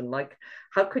motion. Like,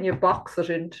 how can you box it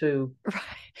into Right.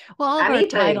 Well, all of our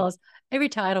anything? titles, every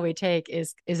title we take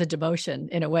is a demotion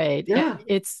in a way. Yeah,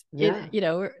 It's yeah,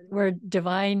 we're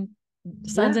divine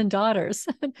sons yeah. and daughters.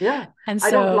 Yeah, And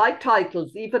I don't so, like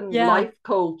titles, even yeah, life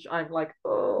coach. I'm like,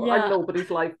 oh, I'm yeah,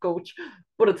 nobody's life coach,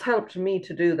 but it's helped me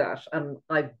to do that. And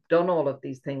I've done all of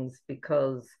these things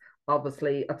because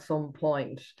obviously at some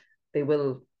point they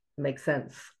will make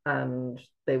sense and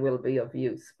they will be of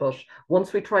use. But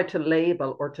once we try to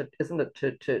label or to, isn't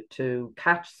it, to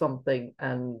catch something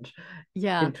and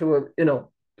Yeah. into a, you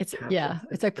know, It's can't, yeah,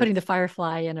 it's like putting the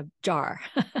firefly in a jar.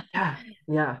 yeah,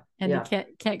 yeah, And he yeah,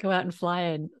 can't go out and fly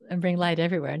and bring light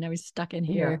everywhere. Now he's stuck in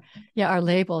yeah, here. Yeah, our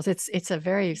labels. It's a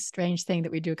very strange thing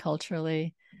that we do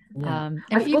culturally. yeah. And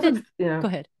I suppose it's, even yeah. go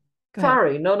ahead. Go ahead.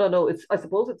 Sorry, no, no, no. It's, I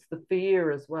suppose it's the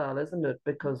fear as well, isn't it?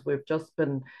 Because we've just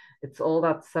been, it's all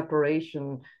that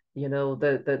separation, you know,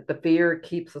 the fear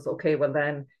keeps us, okay, well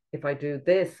then if I do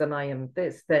this and I am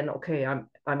this, then okay,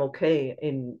 I'm okay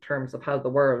in terms of how the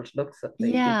world looks at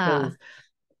me, Yeah. because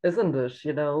isn't it,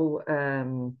 you know,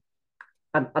 and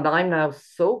I'm now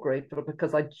so grateful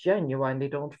because I genuinely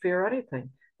don't fear anything.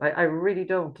 I really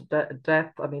don't.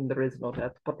 Death, I mean, there is no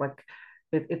death, but like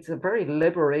it's a very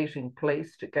liberating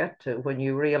place to get to when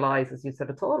you realize, as you said,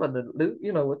 it's all in the loop,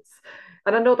 you know, it's,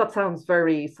 and I know that sounds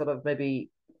very sort of maybe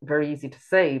very easy to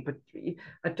say, but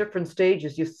at different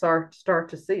stages you start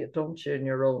to see it, don't you, in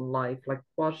your own life? Like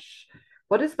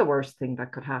what is the worst thing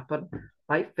that could happen?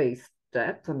 I faced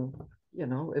death and you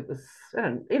know, it was,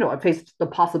 and you know, I faced the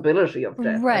possibility of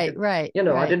death. I Right, didn't, right, you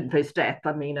know, I right. didn't face death.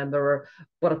 I mean, and there were,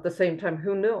 but at the same time,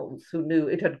 who knows? Who knew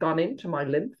it had gone into my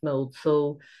lymph nodes?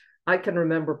 So I can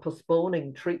remember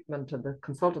postponing treatment and the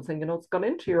consultant saying, you know, it's gone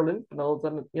into your lymph nodes,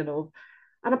 and you know,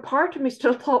 and a part of me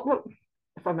still thought, well,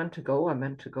 if I meant to go, I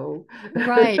meant to go.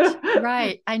 Right,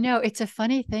 right. I know it's a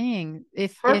funny thing.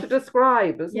 Hard to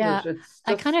describe, isn't Yeah, it? It's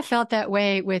I kind of just, felt that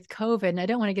way with COVID, and I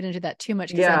don't want to get into that too much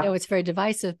because I yeah, know it's very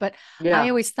divisive, but I yeah,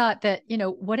 always thought that,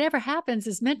 whatever happens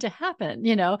is meant to happen.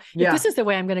 If this yeah, is the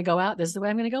way I'm going to go out, this is the way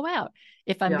I'm going to go out.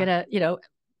 If I'm going yeah, to,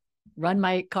 run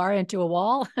my car into a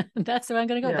wall, that's the way I'm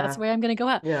going to go. That's yeah, the way I'm going to go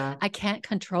out. yeah, I can't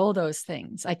control those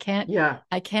things. yeah.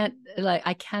 I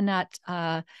cannot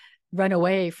run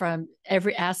away from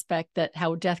every aspect that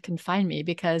how death can find me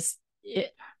because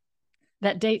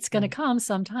that date's going to Mm. come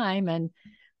sometime, and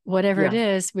whatever it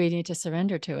Yeah. is, we need to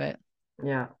surrender to it.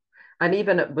 Yeah. And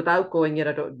even without going in,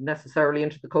 I don't necessarily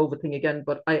into the COVID thing again,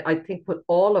 but I think with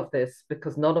all of this,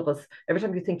 because none of us, every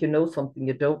time you think you know something,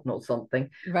 you don't know something.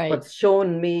 Right. What's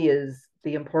shown me is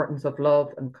the importance of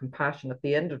love and compassion. At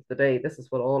the end of the day, this is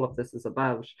what all of this is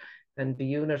about. And the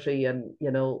unity and,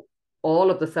 you know,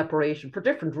 all of the separation for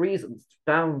different reasons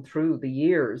down through the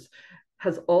years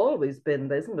has always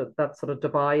been, isn't it, that sort of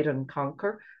divide and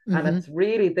conquer. And Mm-hmm. it's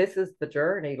really, this is the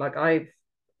journey. Like I've,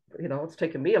 you know, it's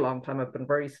taken me a long time. I've been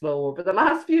very slow over the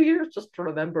last few years just to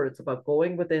remember it's about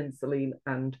going within, Celine.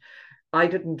 And I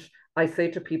didn't, I say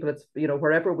to people, it's, you know,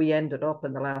 wherever we ended up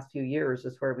in the last few years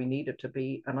is where we needed to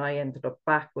be. And I ended up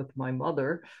back with my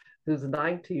mother, who's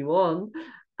 91.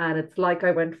 And it's like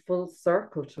I went full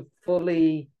circle to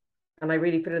fully, and I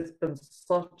really feel it's been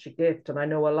such a gift. And I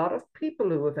know a lot of people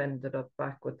who have ended up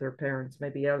back with their parents,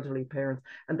 maybe elderly parents,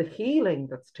 and the healing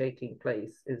that's taking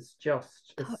place is Oh,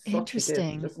 such a gift,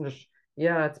 interesting. isn't it?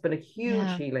 Yeah, it's been a huge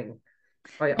Yeah. healing.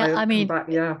 Yeah. I I come mean, back,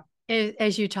 yeah.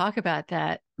 as you talk about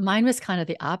that, mine was kind of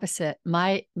the opposite.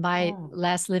 My Oh,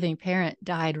 last living parent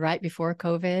died right before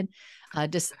COVID,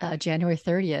 just January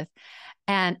 30th.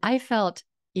 And I felt,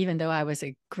 even though I was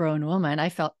a grown woman, I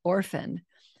felt orphaned.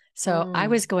 So I mm,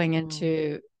 was going mm,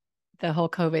 into the whole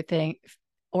COVID thing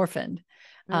orphaned.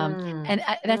 Um, mm, and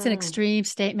that's an mm. extreme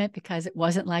statement because it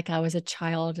wasn't like I was a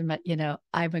child and,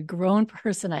 I'm a grown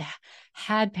person. I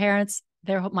had parents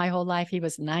there my whole life. He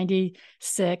was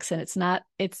 96 and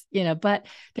but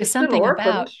You're there's still something about,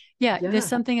 orphaned. yeah, there's Yeah.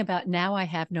 something about now I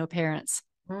have no parents.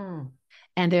 Mm,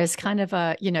 And there's kind of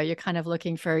you're kind of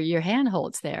looking for your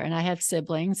handholds there. And I have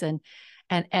siblings and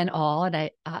all,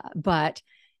 and but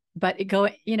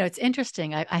it's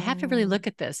interesting. I have to really mm, look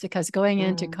at this because going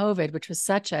into mm. COVID, which was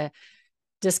such a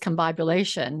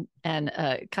discombobulation and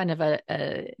kind of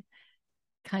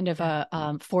Yeah.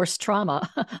 a forced trauma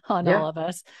on all Yeah. of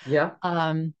us. Yeah.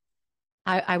 Um,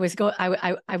 I was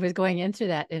going into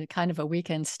that in kind of a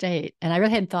weekend state, and I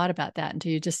really hadn't thought about that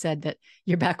until you just said that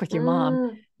you're back with your mom.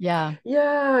 Mm. Yeah,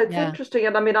 Yeah, it's yeah, interesting.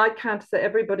 And I mean, I can't say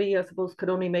everybody, I suppose, could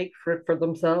only make for it for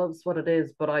themselves what it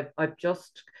is, but I've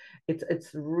just it's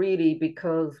really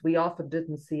because we often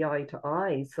didn't see eye to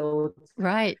eye. So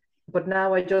right, but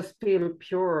now I just feel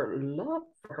pure love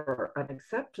for her and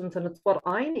acceptance. And it's what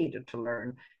I needed to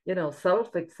learn, you know,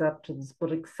 self-acceptance,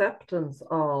 but acceptance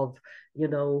of, you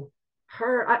know,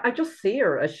 her. I just see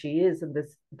her as she is in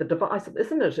this, the divine,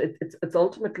 isn't it? It's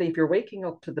ultimately, if you're waking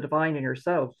up to the divine in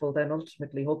yourself, well, then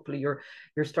ultimately, hopefully you're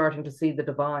starting to see the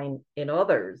divine in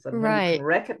others. And when you can right.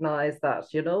 recognize that,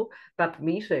 you know, that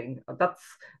meeting, that's,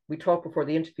 we talked before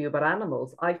the interview about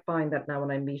animals. I find that now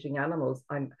when I'm meeting animals,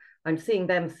 I'm seeing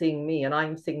them seeing me, and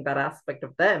I'm seeing that aspect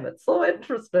of them. It's so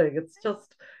interesting. It's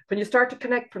just when you start to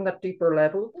connect from that deeper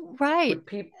level Right.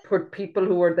 with people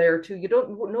who are there too. You don't,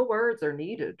 no words are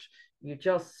needed. You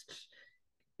just,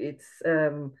 it's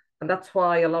and that's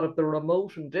why a lot of the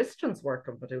remote and distance work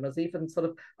I'm doing is even sort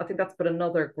of, I think that's been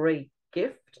another great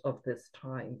gift of this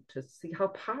time, to see how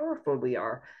powerful we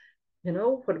are. You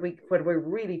know, when we're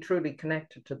really truly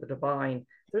connected to the divine,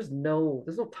 there's no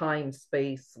time,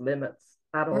 space limits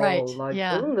at Right. all. Like,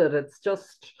 Yeah. isn't it? It's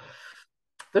just,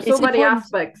 there's so It's many important.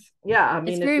 aspects. Yeah, I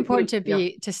It's mean, very important yeah,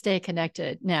 to stay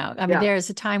connected now. I mean, yeah,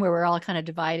 there's a time where we're all kind of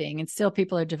dividing, and still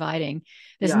people are dividing.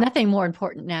 There's yeah, nothing more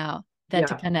important now than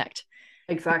to yeah, connect,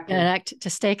 exactly. to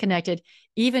stay connected,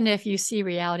 even if you see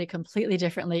reality completely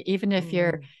differently, even if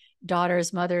your Mm,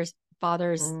 daughters, mothers,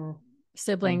 fathers, mm, mm.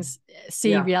 siblings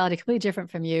see Yeah, reality completely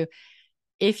different from you.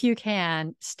 If you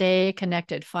can stay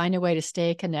connected, find a way to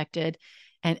stay connected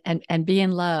and be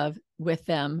in love with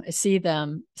them, see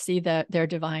their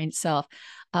divine self.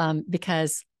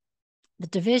 Because the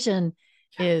division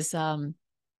is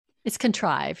it's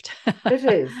contrived. it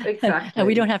is, And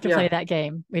we don't exactly. have to play Yeah. that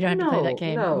game. We don't have to play that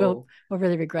No, game. We'll no.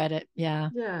 really regret it. Yeah.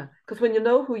 Yeah, because when you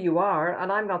know who you are,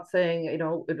 and I'm not saying,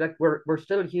 like we're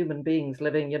still human beings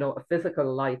living, a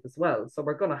physical life as well. So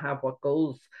we're going to have what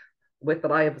goes with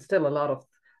it. I have still a lot of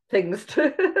things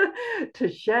to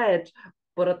to shed,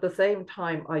 but at the same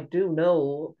time, I do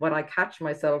know when I catch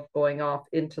myself going off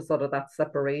into sort of that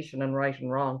separation and right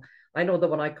and wrong. I know that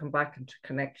when I come back into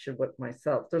connection with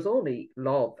myself, there's only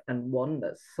love and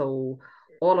oneness. So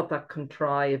all of that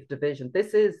contrived division.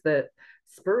 This is the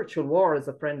spiritual war, as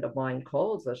a friend of mine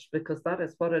calls it, because that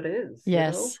is what it is.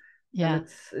 Yes. And Yeah.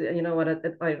 it's,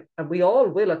 and we all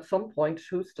will at some point.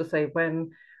 Who's to say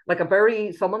when? Like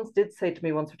someone did say to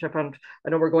me once, which I found, I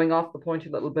know we're going off the point a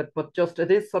little bit, but just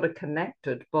it is sort of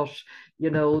connected. But,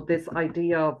 this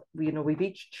idea of, we've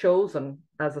each chosen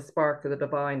as a spark of the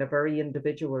divine a very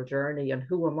individual journey. And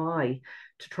who am I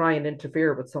to try and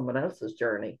interfere with someone else's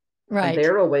journey and Right.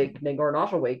 their awakening or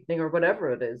not awakening or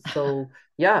whatever it is? So,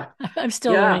 yeah, I'm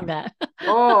still yeah. learning that.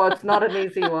 Oh, it's not an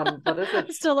easy one, but is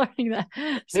it? Still learning that,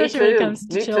 Me especially when it too. comes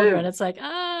to Me children. too. It's like,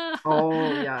 ah.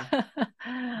 Oh, yeah.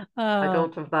 I Oh,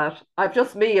 don't have that. I've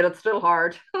just me, and it's still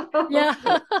hard. yeah.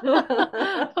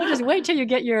 Well, just wait till you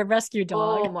get your rescue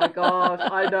dog. Oh my gosh,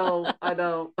 I know, I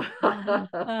know.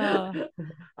 Oh.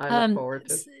 I look Um, forward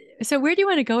to it. so where do you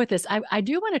want to go with this? I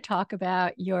do want to talk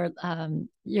about your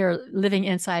living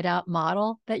inside out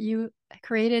model that you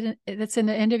created that's in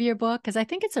the end of your book, because I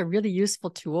think it's a really useful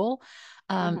tool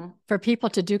Hmm. for people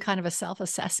to do kind of a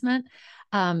self-assessment.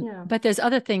 Yeah. But there's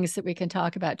other things that we can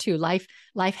talk about too. Life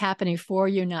happening for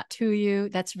you, not to you.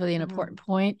 That's really an Hmm. important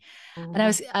point. And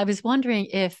Hmm. I was wondering,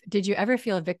 if did you ever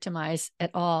feel victimized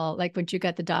at all? Like when you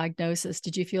got the diagnosis,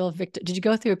 did you feel did you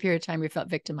go through a period of time where you felt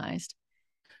victimized?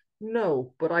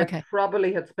 No, but I Okay.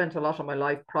 probably had spent a lot of my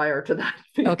life prior to that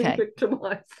feeling Okay.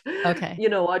 victimized. Okay.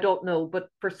 I don't know, but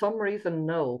for some reason,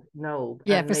 no, no.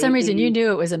 Yeah. And For some reason, you maybe,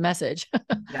 knew it was a message.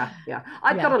 yeah, yeah.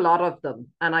 I've got Yeah. a lot of them,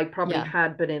 and I probably Yeah.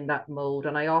 had been in that mode,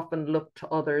 and I often looked to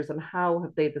others and how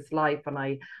have they this life, and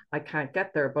I can't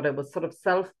get there, but it was sort of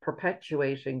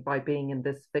self-perpetuating by being in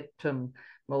this victim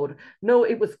mode. No,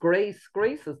 it was grace.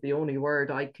 Grace is the only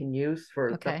word I can use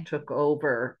for that Okay. took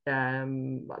over.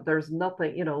 There's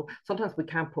nothing, sometimes we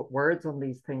can't put words on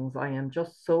these things. I am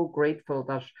just so grateful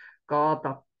that God,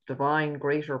 that divine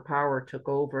greater power took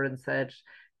over and said,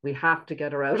 we have to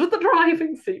get her out of the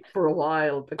driving seat for a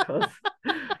while because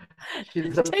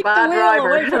she's a Take the bad wheel driver.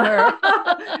 away from her.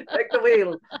 Take the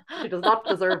wheel. She does not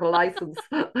deserve a license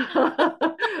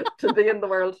to be in the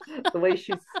world the way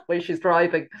she's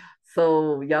driving.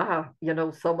 So yeah,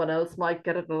 someone else might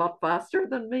get it a lot faster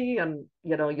than me. And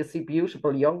you see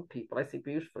beautiful young people. I see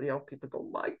beautiful young people go,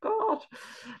 my God,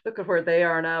 look at where they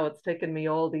are now. It's taken me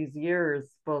all these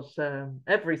years, but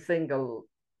every single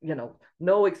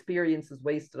no experience is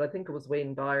wasted. I think it was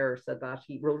Wayne Dyer said that.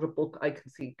 He wrote a book I can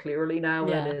see clearly now in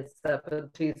Yeah. his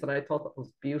 70s, and I thought that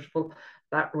was beautiful.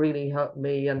 That really helped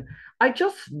me. And I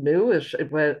just knew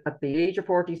it was at the age of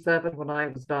 47 when I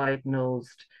was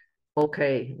diagnosed.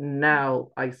 Okay, now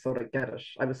I sort of get it.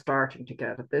 I was starting to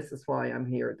get it. This is why I'm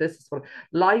here. This is what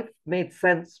life made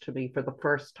sense to me for the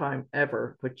first time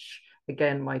ever, which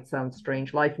again might sound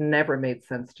strange. Life never made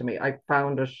sense to me. I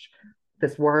found it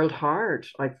this world hard.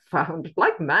 I found,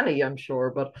 like many, I'm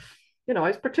sure, but I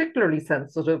was particularly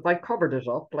sensitive. I covered it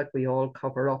up like we all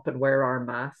cover up and wear our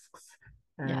masks.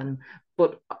 Yeah. Um,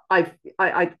 but I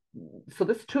so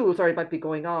this tool, sorry, might be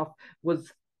going off,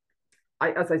 was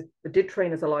as I did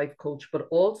train as a life coach, but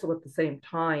also at the same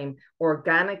time,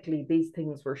 organically, these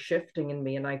things were shifting in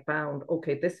me. And I found,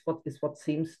 okay, is what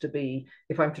seems to be,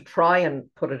 if I'm to try and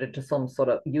put it into some sort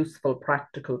of useful,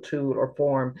 practical tool or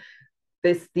form,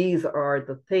 these are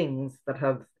the things that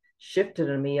have shifted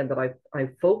in me and that I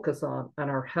focus on and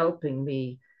are helping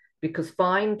me. Because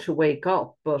fine to wake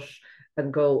up, but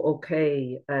and go,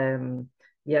 okay,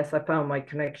 yes, I found my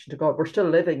connection to God. We're still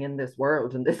living in this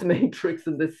world, in this matrix,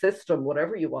 in this system,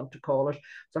 whatever you want to call it.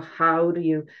 So how do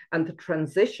you, and the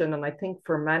transition, and I think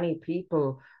for many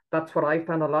people, that's what I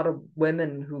found. A lot of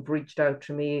women who've reached out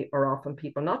to me are often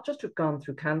people, not just who've gone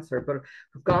through cancer, but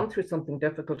who've gone through something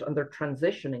difficult and they're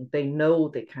transitioning. They know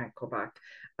they can't go back.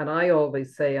 And I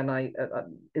always say,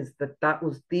 is that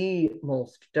was the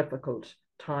most difficult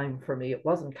time for me. It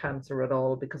wasn't cancer at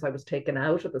all, because I was taken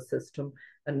out of the system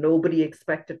and nobody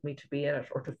expected me to be in it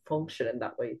or to function in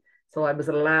that way. So I was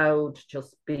allowed to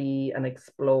just be and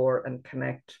explore and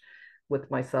connect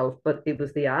with myself. But it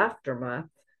was the aftermath.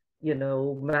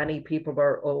 Many people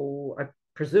were, I'm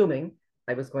presuming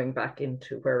I was going back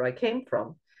into where I came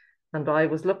from. And I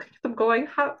was looking at them going,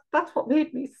 that's what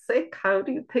made me sick. How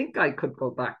do you think I could go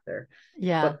back there?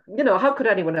 Yeah. But, how could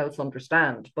anyone else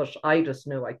understand? But I just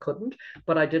knew I couldn't,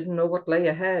 but I didn't know what lay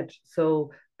ahead.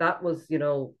 So that was,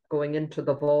 going into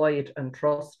the void and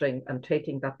trusting and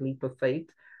taking that leap of faith.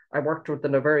 I worked with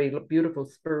a very beautiful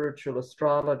spiritual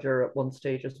astrologer at one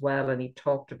stage as well. And he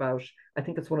talked about, I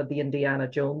think it's one of the Indiana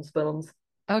Jones films,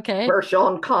 Okay. where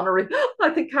Sean Connery, I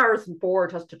think Harrison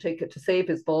Ford has to take it to save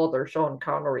his father. Sean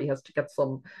Connery has to get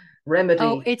some Oh,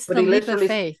 remedy, it's but the he leap of literally,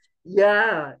 faith.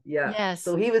 yeah, yeah. Yes.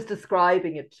 So he was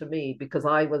describing it to me because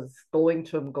I was going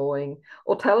to him going,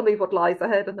 oh, tell me what lies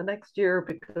ahead in the next year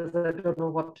because I don't know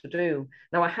what to do.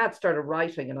 Now I had started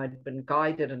writing and I'd been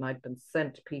guided and I'd been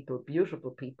sent people,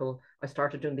 beautiful people. I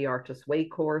started doing the Artist's Way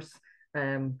course.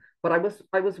 But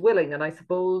I was willing, and I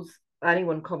suppose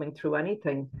anyone coming through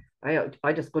anything,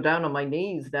 I just go down on my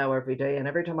knees now every day, and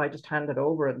every time I just hand it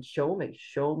over and show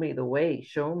me the way,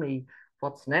 show me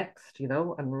what's next,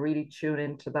 and really tune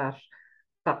into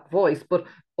that voice. But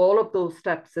all of those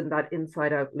steps in that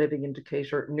inside out living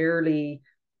indicator, nearly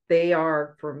they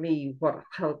are for me what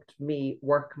helped me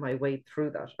work my way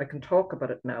through that. I can talk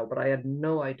about it now, but I had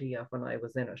no idea when I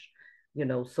was in it.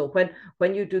 So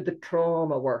when you do the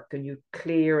trauma work and you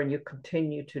clear and you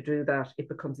continue to do that, it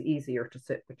becomes easier to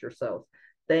sit with yourself.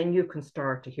 Then you can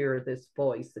start to hear this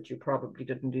voice that you probably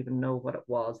didn't even know what it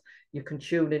was. You can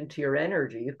tune into your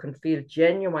energy. You can feel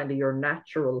genuinely your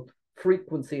natural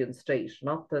frequency and state,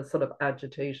 not the sort of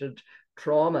agitated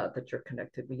trauma that you're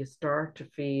connected with. You start to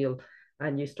feel,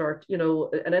 and you start,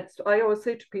 and I always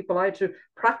say to people, I had to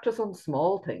practice on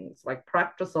small things, like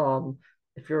practice on,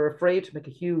 if you're afraid to make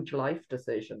a huge life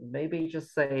decision, maybe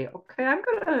just say, okay, I'm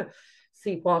going to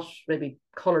see what maybe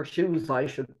color shoes I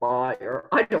should buy, or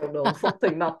I don't know,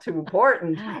 something not too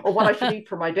important, or what I should eat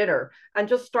for my dinner, and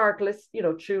just start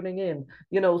tuning in,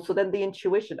 so then the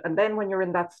intuition. And then when you're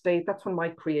in that state, that's when my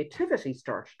creativity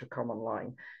started to come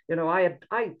online.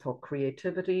 I thought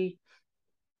creativity,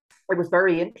 it was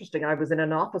very interesting. I was in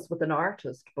an office with an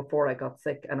artist before I got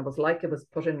sick, and it was like it was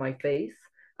put in my face,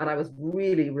 and I was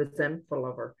really resentful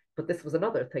of her. But this was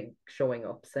another thing showing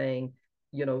up, saying,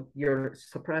 you're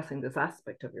suppressing this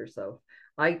aspect of yourself.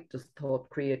 I just thought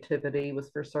creativity was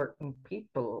for certain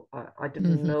people. I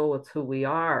didn't Mm-hmm. know it's who we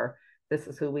are. This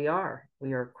is who we are.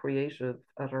 We are creative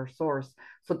at our source.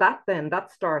 So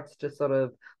that starts to sort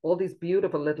of, all these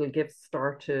beautiful little gifts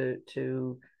start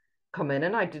to come in.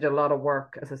 And I did a lot of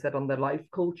work, as I said, on the life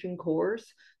coaching course.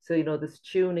 So, this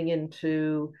tuning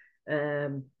into,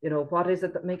 what is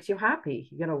it that makes you happy?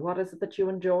 What is it that you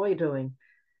enjoy doing?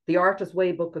 The Artist's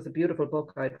Way book is a beautiful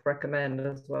book I'd recommend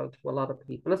as well to a lot of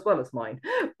people, as well as mine.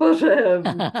 But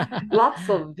lots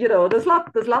of, there's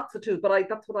lots of tools. But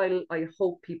that's what I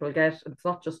hope people get. It's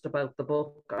not just about the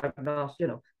book. I'm not,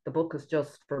 the book is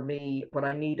just for me what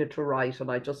I needed to write,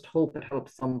 and I just hope it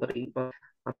helps somebody. But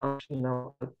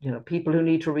people who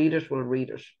need to read it will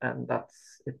read it, and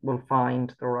it will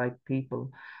find the right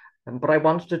people. But I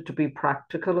wanted it to be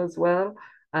practical as well.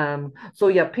 So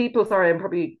yeah, people, sorry, I'm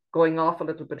probably going off a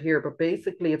little bit here, but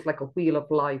basically it's like a wheel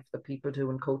of life that people do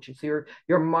in coaching. So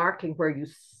you're marking where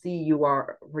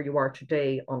where you are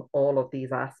today on all of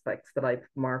these aspects that I've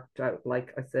marked out.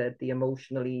 Like I said, the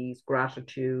emotional ease,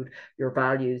 gratitude, your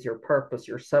values, your purpose,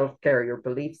 your self-care, your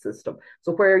belief system.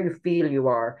 So where you feel you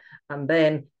are, and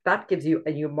then that gives you,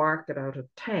 and you mark it out of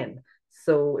 10.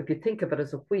 So if you think of it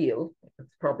as a wheel,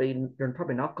 you're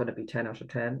probably not going to be 10 out of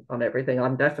 10 on everything.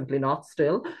 I'm definitely not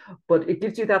still, but it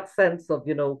gives you that sense of,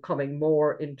 coming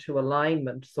more into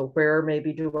alignment. So where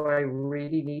maybe do I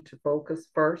really need to focus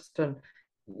first? And,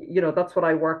 that's what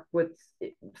I work with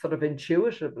sort of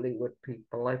intuitively with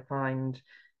people. I find,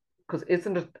 because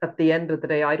isn't it at the end of the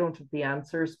day, I don't have the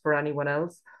answers for anyone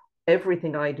else.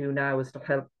 Everything I do now is to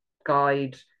help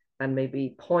guide and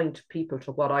maybe point people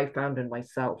to what I found in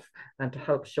myself and to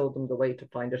help show them the way to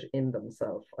find it in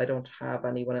themselves. I don't have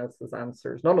anyone else's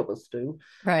answers. None of us do.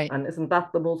 Right. And isn't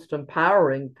that the most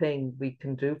empowering thing we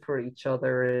can do for each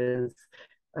other is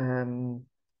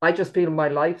I just feel my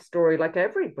life story, like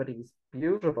everybody's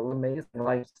beautiful, amazing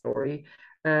life story,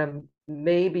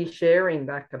 maybe sharing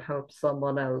that can help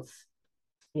someone else,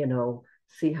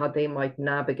 see how they might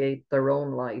navigate their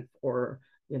own life or,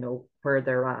 where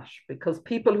they're at. Because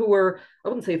people who were, I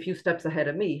wouldn't say a few steps ahead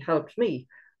of me, helped me.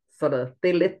 Sort of,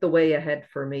 they lit the way ahead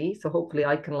for me. So hopefully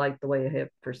I can light the way ahead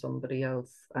for somebody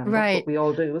else. And that's what Right. we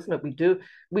all do, isn't it?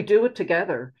 We do it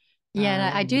together. Yeah,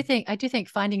 and I do think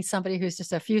finding somebody who's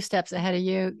just a few steps ahead of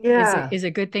you is Yeah, is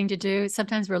a good thing to do.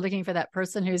 Sometimes we're looking for that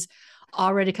person who's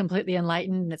already completely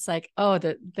enlightened, and it's like, oh,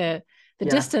 the yeah,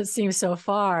 distance seems so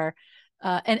far,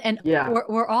 and yeah.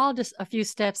 we're all just a few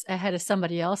steps ahead of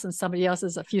somebody else, and somebody else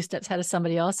is a few steps ahead of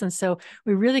somebody else, and so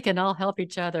we really can all help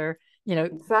each other,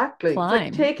 Exactly. It's like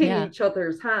climb. taking Yeah, each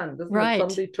other's hand, isn't it? right.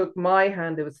 Somebody took my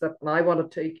hand, it was something I want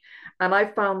to take. And I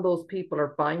found those people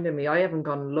are finding me. I haven't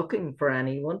gone looking for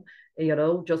anyone,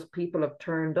 just people have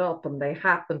turned up and they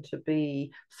happen to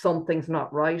be something's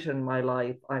not right in my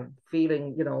life. I'm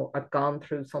feeling, I've gone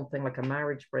through something like a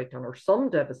marriage breakdown or some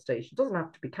devastation. It doesn't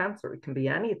have to be cancer, it can be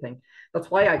anything.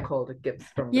 That's why I called it Gifts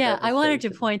from the Yeah, I wanted to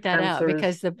Devastation. point that out Cancer is,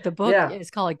 because the book yeah.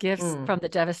 is called Gifts Mm. from the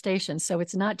Devastation. So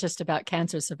it's not just about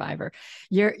cancer survivor.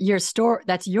 Your story,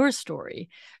 that's your story.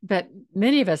 But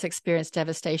many of us experience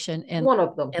devastation One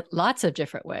of them. in lots of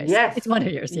different ways. Yes. It's one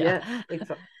of yours, yeah. Yes,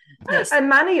 exactly. Yes.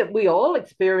 And we all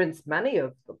experience many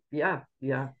of them. Yeah,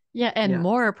 yeah, Yeah, and yeah,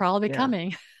 more are probably yeah,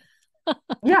 coming.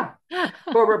 yeah.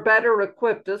 But we're better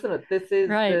equipped, isn't it?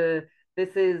 Right.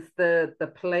 This is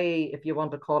the play, if you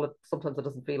want to call it. Sometimes it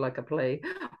doesn't feel like a play,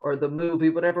 or the movie,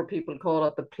 whatever people call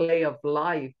it. The play of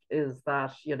life is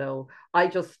that,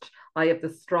 I have the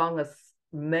strongest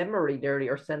memory nearly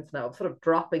or sense now of sort of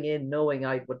dropping in, knowing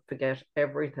I would forget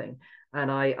everything. And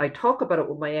I talk about it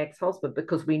with my ex-husband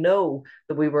because we know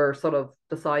that we were sort of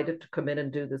decided to come in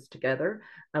and do this together.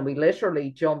 And we literally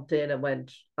jumped in and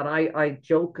went, and I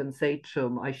joke and say to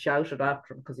him, I shouted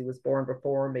after him because he was born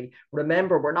before me,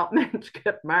 remember, we're not meant to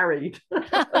get married.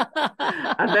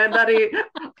 And then he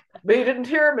didn't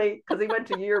hear me because he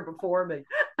went a year before me.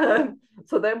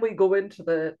 So then we go into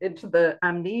the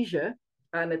amnesia,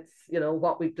 and it's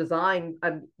what we've designed,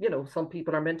 and some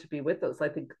people are meant to be with us.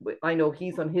 I know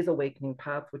he's on his awakening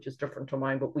path, which is different to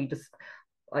mine, but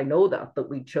I know that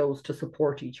we chose to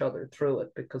support each other through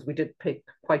it because we did pick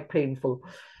quite painful.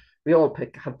 We all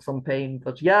had some pain,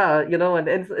 but yeah, and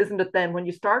isn't it then when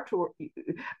you start to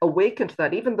awaken to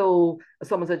that, even though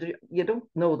someone said you don't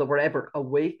know that we're ever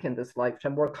awake in this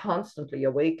lifetime, we're constantly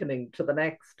awakening to the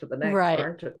next, Right.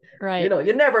 aren't it? Right.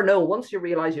 You never know. Once you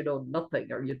realize you know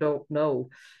nothing or you don't know,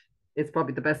 it's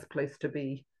probably the best place to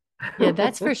be. Yeah,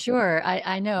 that's for sure.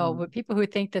 I know Mm. with people who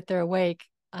think that they're awake.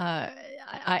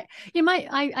 I you might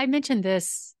I mentioned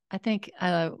this I think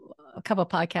a couple of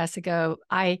podcasts ago.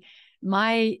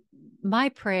 My my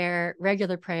prayer,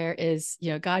 regular prayer is,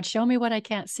 God, show me what I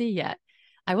can't see yet.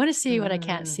 I want to see what I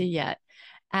can't see Mm. yet.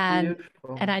 And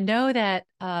Beautiful. I know that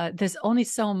there's only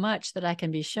so much that I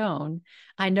can be shown.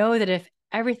 I know that if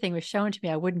everything was shown to me,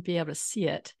 I wouldn't be able to see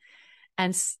it.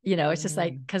 And it's just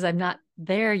like, Mm. because I'm not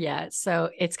there yet, so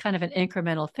it's kind of an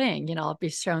incremental thing. I'll be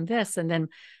shown this, and then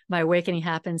my awakening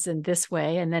happens in this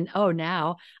way, and then, oh,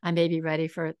 now I may be ready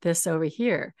for this over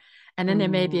here. And then there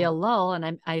may be a Mm. lull,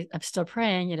 and I'm still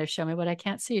praying, show me what I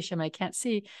can't see, show me I can't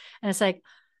see. And it's like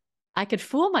I could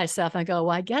fool myself and go,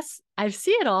 well, I guess I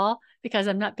see it all because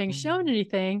I'm not being shown Mm.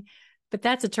 anything. But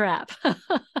that's a trap.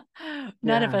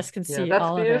 None of Yeah, us can yeah, see that's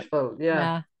all of it. beautiful. Yeah,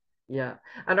 Yeah. yeah.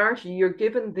 And aren't you, you're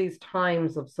given these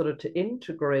times of sort of to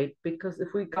integrate, because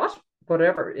if we got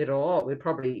whatever it all, we'd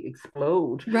probably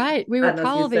explode. Right. We were And as you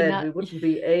probably said, not. we wouldn't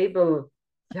be able,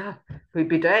 yeah, we'd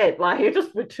be dead. Like it'd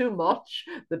just be too much.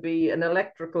 There'd be an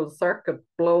electrical circuit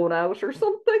blown out or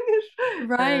something.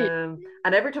 Right.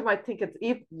 And every time I think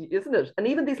isn't it? And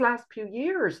even these last few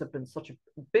years have been such a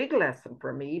big lesson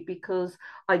for me because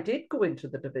I did go into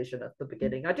the division at the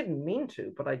beginning. I didn't mean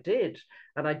to, but I did.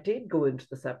 And I did go into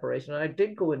the separation and I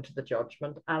did go into the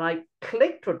judgment. And I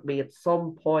clicked with me at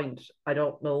some point. I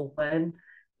don't know when.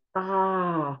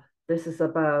 this is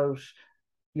about,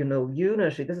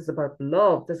 unity. This is about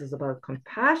love. This is about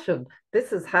compassion.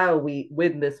 This is how we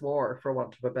win this war, for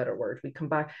want of a better word. We come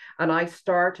back. And I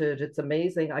started, it's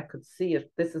amazing. I could see it.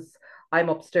 I'm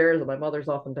upstairs and my mother's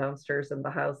often downstairs in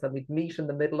the house, and we'd meet in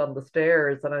the middle on the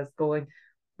stairs. And I was going,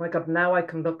 my God, now I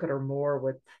can look at her more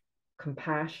with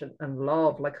compassion and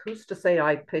love. Like, who's to say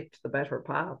I picked the better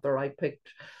path, or I picked,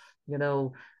 you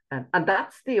know, and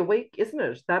that's the awake, isn't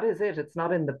it? That is it. It's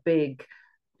not in the big,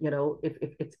 if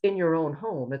it's in your own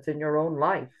home, it's in your own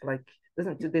life. Like,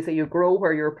 isn't they say you grow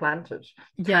where you're planted?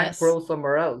 You can't Yes. grow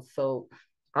somewhere else. So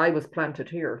I was planted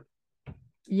here.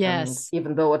 And Yes.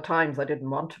 even though at times I didn't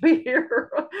want to be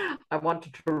here, I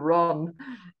wanted to run.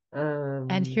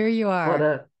 And Um, here you but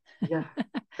are. yeah,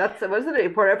 that's it, wasn't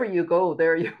it? Wherever you go,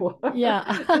 there you are. Yeah.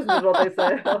 Isn't it what they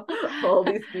say? All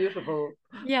these beautiful,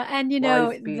 Yeah, and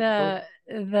wise people.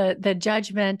 the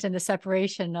judgment and the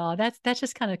separation and all that's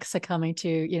just kind of succumbing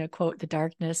to, quote, the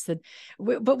darkness. And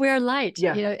but we're light,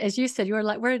 Yeah, as you said, you're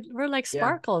like we're like yeah,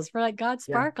 sparkles. We're like God's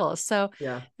yeah, sparkles. So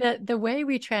yeah. the way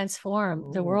we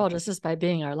transform the Mm, world is just by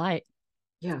being our light.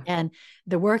 yeah. And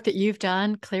the work that you've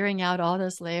done clearing out all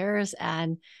those layers,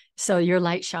 and so your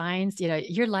light shines.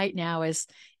 Your light now is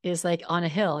like on a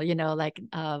hill, like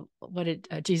what did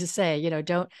Jesus say?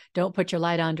 Don't put your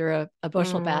light under a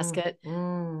bushel Mm, basket.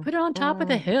 mm, Put it on top of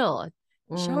the mm, hill.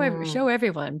 Show mm,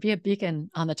 everyone. Be a beacon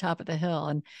on the top of the hill.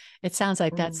 And it sounds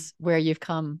like mm. that's where you've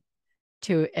come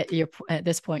to at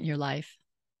this point in your life.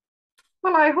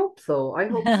 Well, I hope so. I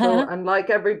hope so. And like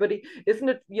everybody, isn't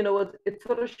it, it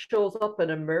sort of shows up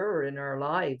in a mirror in our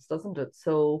lives, doesn't it?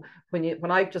 So when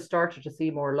I've just started to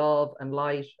see more love and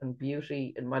light and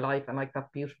beauty in my life, and like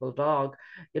that beautiful dog,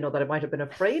 that I might have been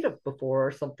afraid of before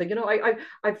or something,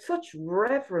 I've such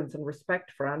reverence and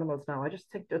respect for animals now. I just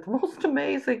think they're the most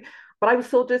amazing. But I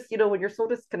was when you're so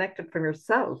disconnected from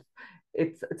yourself,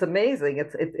 it's amazing.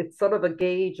 It's sort of a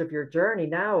gauge of your journey.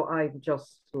 Now I'm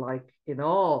just like in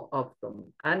awe of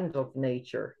them and of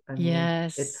nature. I mean,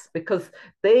 it's Yes. because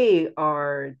they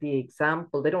are the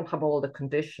example. They don't have all the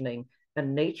conditioning,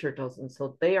 and nature doesn't.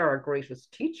 So they are our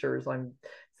greatest teachers. I'm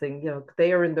saying,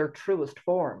 they are in their truest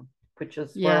form, which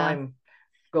is where Yeah. I'm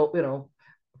go.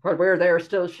 Where they're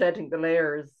still shedding the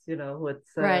layers.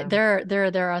 It's Right.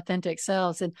 They're their authentic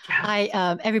selves. And yeah.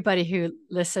 I everybody who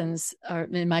listens or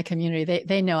in my community,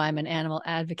 they know I'm an animal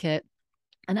advocate.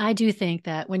 And I do think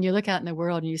that when you look out in the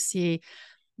world and you see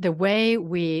the way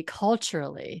we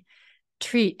culturally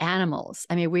treat animals,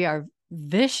 I mean, we are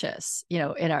vicious, in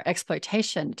our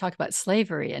exploitation, talk about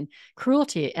slavery and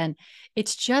cruelty. And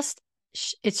it's just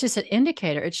an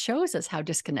indicator. It shows us how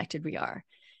disconnected we are.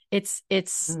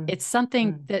 Mm, It's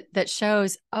something mm, that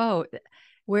shows, oh,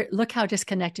 look how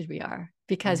disconnected we are,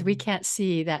 because we mm. can't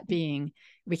see that being.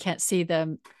 We can't see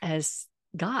them as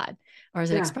God or as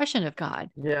an Yeah, expression of God.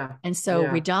 yeah, And so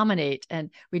we yeah. dominate, and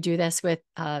we do this with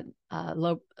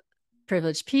low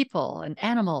privileged people and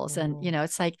animals. And, Mm.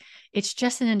 it's like, it's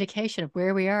just an indication of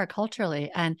where we are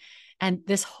culturally. And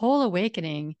this whole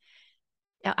awakening,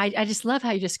 I just love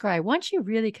how you describe, once you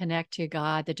really connect to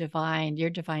God, the divine,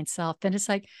 your divine self, then it's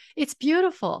like, it's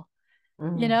beautiful.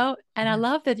 Mm. And I Yeah.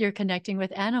 love that you're connecting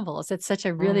with animals. It's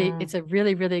Mm. a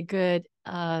really, really good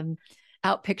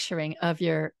out picturing of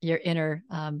your inner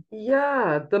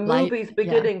Yeah, the light. movie's Yeah.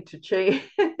 beginning to change.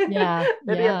 Yeah.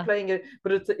 Maybe I'm Yeah. playing it,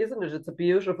 but isn't it? It's a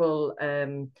beautiful,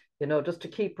 just to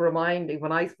keep reminding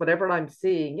whenever I'm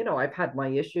seeing, I've had my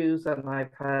issues, and I've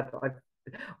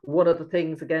one of the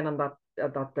things again on that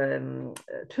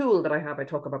tool that I have, I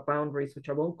talk about boundaries, which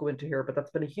I won't go into here, but that's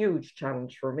been a huge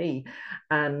challenge for me.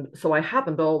 And so I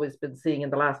haven't always been seeing in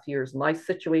the last years nice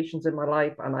situations in my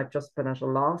life, and I've just been at a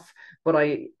loss. But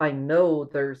I know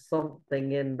there's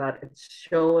something in that. It's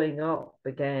showing up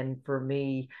again for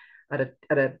me at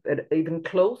even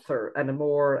closer and a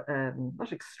more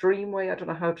not extreme way. I don't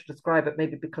know how to describe it.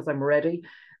 Maybe because I'm ready.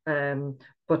 Um,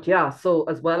 but yeah, so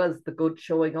as well as the good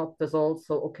showing up, there's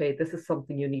also, okay, this is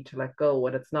something you need to let go,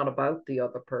 and it's not about the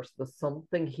other person. There's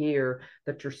something here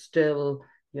that you're still,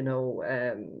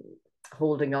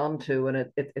 holding on to,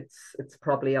 and it's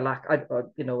probably a lack.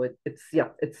 It's yeah,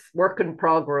 it's work in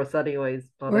progress, anyways.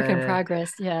 But Work in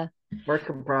progress. Yeah. work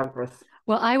in progress.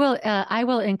 Well, I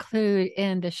will include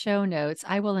in the show notes,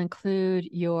 I will include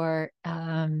your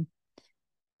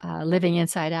living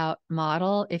inside out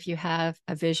model. If you have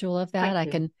a visual of that,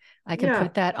 Thank you. I can Yeah,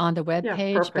 put that on the web yeah,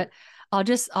 page, but perfect.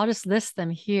 I'll just list them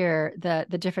here, the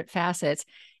different facets: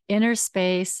 inner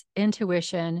space,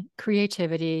 intuition,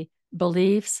 creativity,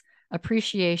 beliefs,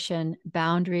 appreciation,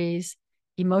 boundaries,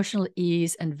 emotional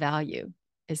ease, and value.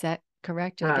 Is that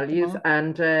correct? Did I get them Values all?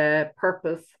 and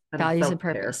purpose and Values and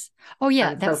self-care. purpose. Oh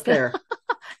yeah, And that's the self-care.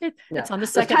 Yeah. it's on the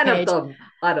There's second 10 of page. them.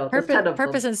 I know, there's Purpose, 10 of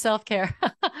purpose them. and self-care.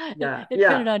 Yeah, It yeah,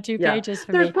 printed on two yeah. pages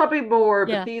for There's me. probably more,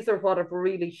 but Yeah. these are what have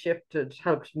really shifted,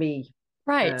 helped me.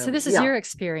 Right. So this is Yeah, your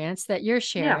experience that you're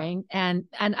yeah, sharing, and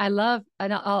I love,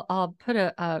 and I'll put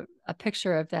a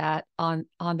picture of that on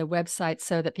the website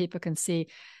so that people can see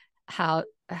how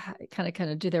kind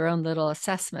of do their own little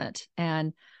assessment.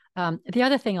 And the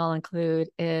other thing I'll include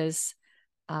is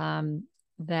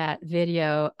that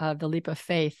video of the leap of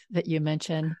faith that you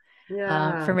mentioned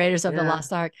from yeah, Raiders of the yeah,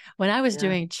 Lost Ark. When I was yeah.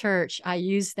 doing church, I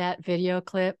used that video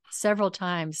clip several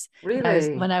times when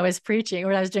Really? I was preaching or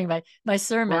when I was doing my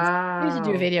sermons. I used to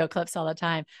do Wow, video clips all the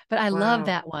time, but I love wow.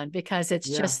 that one because it's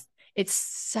Yeah. just it's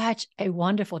such a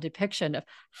wonderful depiction of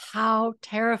how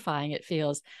terrifying it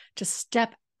feels to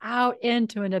step out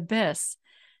into an abyss,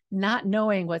 not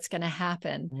knowing what's going to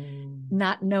happen, Mm,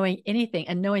 not knowing anything,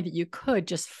 and knowing that you could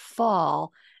just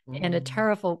fall in a mm,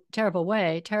 terrible, terrible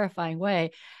way, terrifying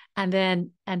way, and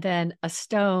then a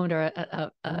stone or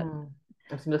mm.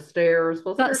 It's in the stairs,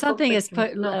 was it, or something something? is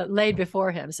put No. laid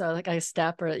before him, so like a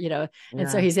step or and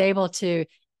so Yeah, he's able to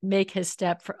make his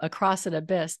step across an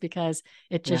abyss because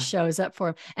it just yeah. shows up for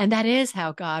him, and that is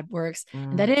how God works,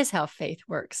 and that Mm, is how faith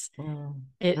works. mm,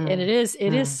 And mm, it mm.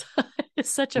 is it's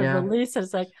such a Yeah, release.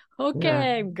 It's like, yeah.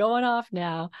 okay, I'm going off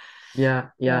now. Yeah,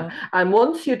 yeah. So And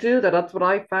once you do that, that's what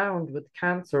I found with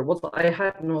cancer. Was I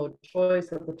had no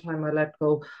choice at the time I let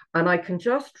go. And I can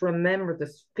just remember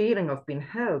this feeling of being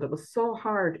held. It was so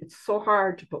hard. It's so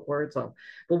hard to put words on.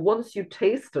 But once you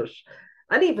taste it,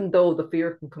 and even though the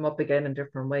fear can come up again in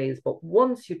different ways, but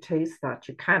once you taste that,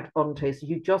 you can't untaste it.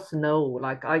 You just know,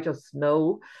 like I just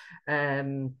know.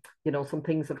 Um, some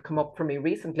things have come up for me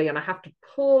recently, and I have to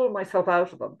pull myself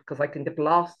out of them because I can get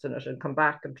lost in it and come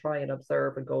back and try and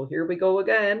observe and go, here we go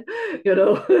again, you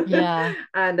know. yeah,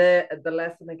 And the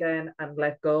lesson again, and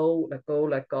let go, let go,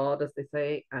 let God, as they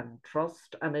say, and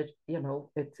trust. And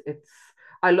it's.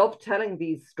 I love telling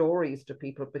these stories to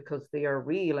people because they are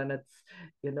real, and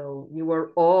you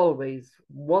are always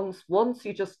once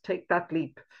you just take that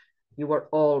leap, you are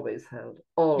always held,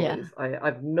 yeah. always.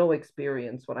 I've no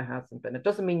experience when I hasn't been. It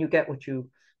doesn't mean you get what you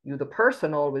the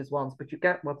person always wants, but you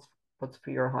get what's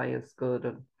for your highest good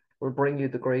and will bring you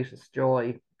the greatest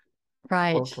joy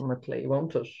Right. ultimately,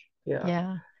 won't it? Yeah,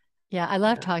 Yeah. Yeah, I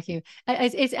love yeah. talking.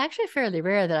 It's actually fairly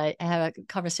rare that I have a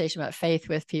conversation about faith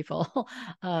with people.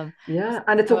 um, Yeah,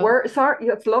 and it's a so word. Sorry,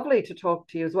 it's lovely to talk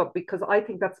to you as well because I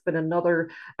think that's been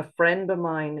a friend of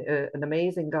mine, an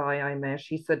amazing guy I met.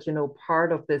 He said,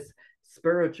 part of this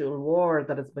spiritual war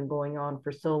that has been going on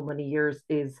for so many years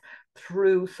is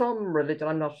through some religion.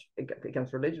 I'm not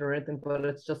against religion or anything, but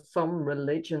it's just some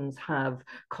religions have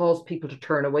caused people to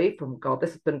turn away from God.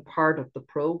 This has been part of the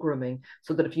programming,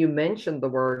 so that if you mention the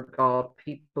word God,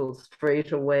 people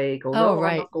straight away go, oh, "No, I'm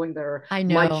right. not going there. I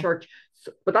My know. church."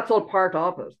 But that's all part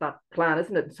of it, that plan,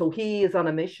 isn't it? So he is on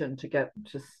a mission to get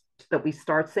just that we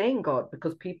start saying God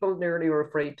because people nearly are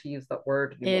afraid to use that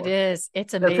word It anymore. is.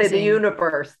 It's They'll say the amazing.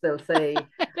 universe, they'll say,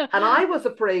 and I was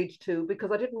afraid to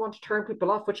because I didn't want to turn people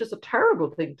off, which is a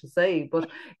terrible thing to say, but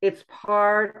it's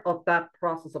part of that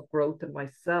process of growth in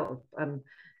myself. And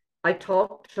I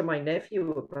talked to my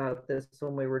nephew about this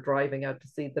when we were driving out to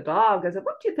see the dog. I said,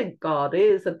 "What do you think God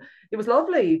is?" And it was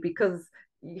lovely because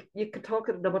you could talk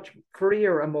it in a much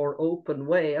freer and more open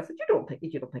way. I said, "You don't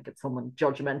think it's someone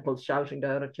judgmental shouting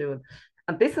down at you?"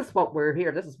 And this is what we're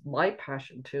here. This is my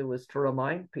passion too, is to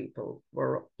remind people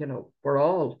we're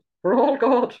all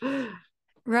God.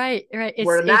 Right, right.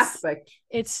 We're an aspect.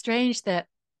 It's strange that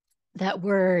that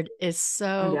word is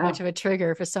so much Yeah, of a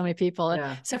trigger for so many people.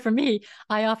 yeah. So for me,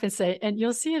 I often say, and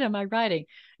you'll see it in my writing,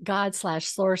 God slash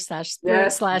source slash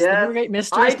spirit Yes, slash the yes. great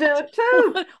mystery I slash do it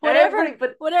too. whatever,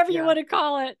 But whatever you yeah, want to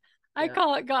call it. I yeah.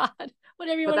 call it God.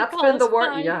 Whatever you But want to that's call been the it's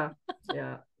word. fine. Yeah,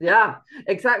 yeah, yeah.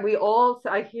 Exactly.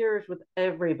 I hear it with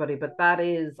everybody, but that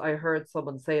is, I heard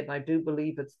someone say it, and I do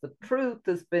believe it's the truth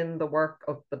has been the work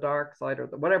of the dark side, or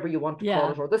whatever you want to call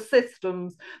Yeah, it, or the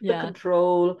systems, the yeah,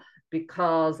 control.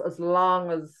 Because as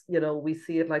long as we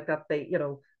see it like that,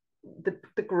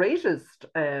 the greatest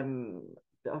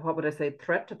what would I say,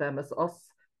 threat to them is us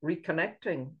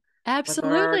reconnecting with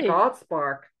our absolutely. God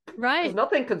spark, because Right.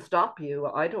 nothing can stop you.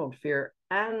 I don't fear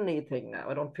anything now.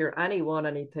 I don't fear anyone,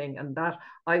 anything. And that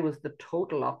I was the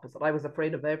total opposite. I was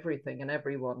afraid of everything and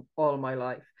everyone all my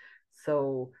life.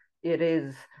 So it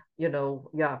is,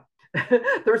 yeah.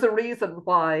 There's a reason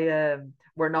why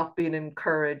we're not being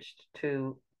encouraged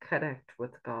to connect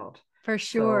with God. For So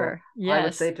sure. I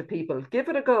would Yes. say to people, give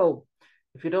it a go.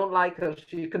 If you don't like it,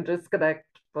 you can disconnect.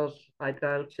 but I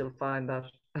doubt you'll find that.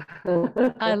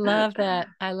 I love that.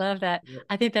 I love that.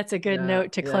 I think that's a good Yeah,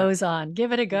 note to yeah. close on.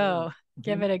 Give it a go.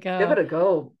 Give Mm-hmm. it a Give go. it a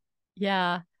go.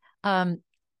 Yeah. Um,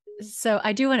 so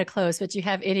I do want to close, but do you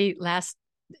have any last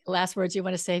words you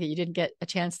want to say that you didn't get a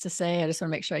chance to say? I just want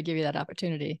to make sure I give you that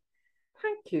opportunity.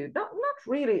 Thank you. Not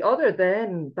really, other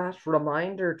than that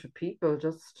reminder to people,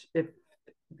 just if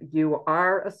you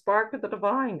are a spark of the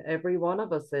divine, every one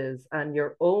of us is, and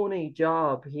your only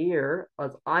job here,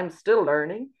 as I'm still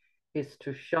learning, is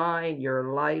to shine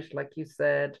your light, like you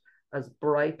said, as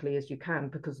brightly as you can,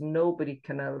 because nobody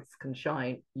can else can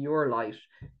shine your light.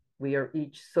 We are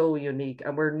each so unique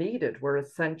and we're needed. We're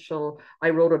essential.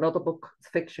 I wrote another book,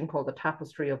 fiction called The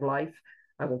Tapestry of Life.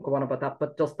 I won't go on about that,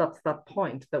 but just that's that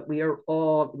point that we are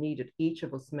all needed. Each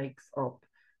of us makes up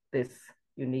this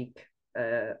unique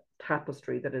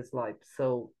tapestry that is life.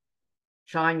 So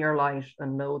shine your light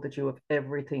and know that you have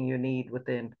everything you need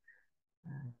within.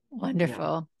 Yeah.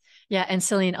 Wonderful. Yeah. And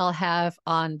Celine, I'll have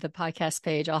on the podcast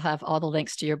page, I'll have all the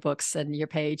links to your books and your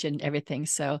page and everything.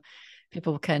 So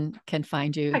people can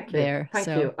find you Thank you. there. Thank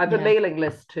So you. I have a yeah. mailing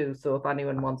list too. So if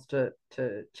anyone wants to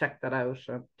check that out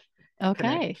and Okay.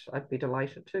 connect, I'd be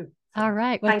delighted too. So All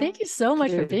right. Well, thank thank you so much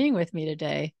for you. being with me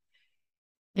today.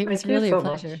 It was Thank you really a so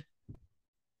pleasure. much.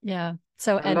 Yeah.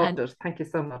 So I and loved it. Thank you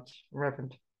so much,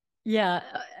 Reverend. yeah,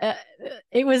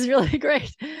 it was really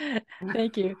great.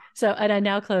 Thank you. So and I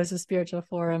now close the spiritual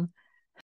forum.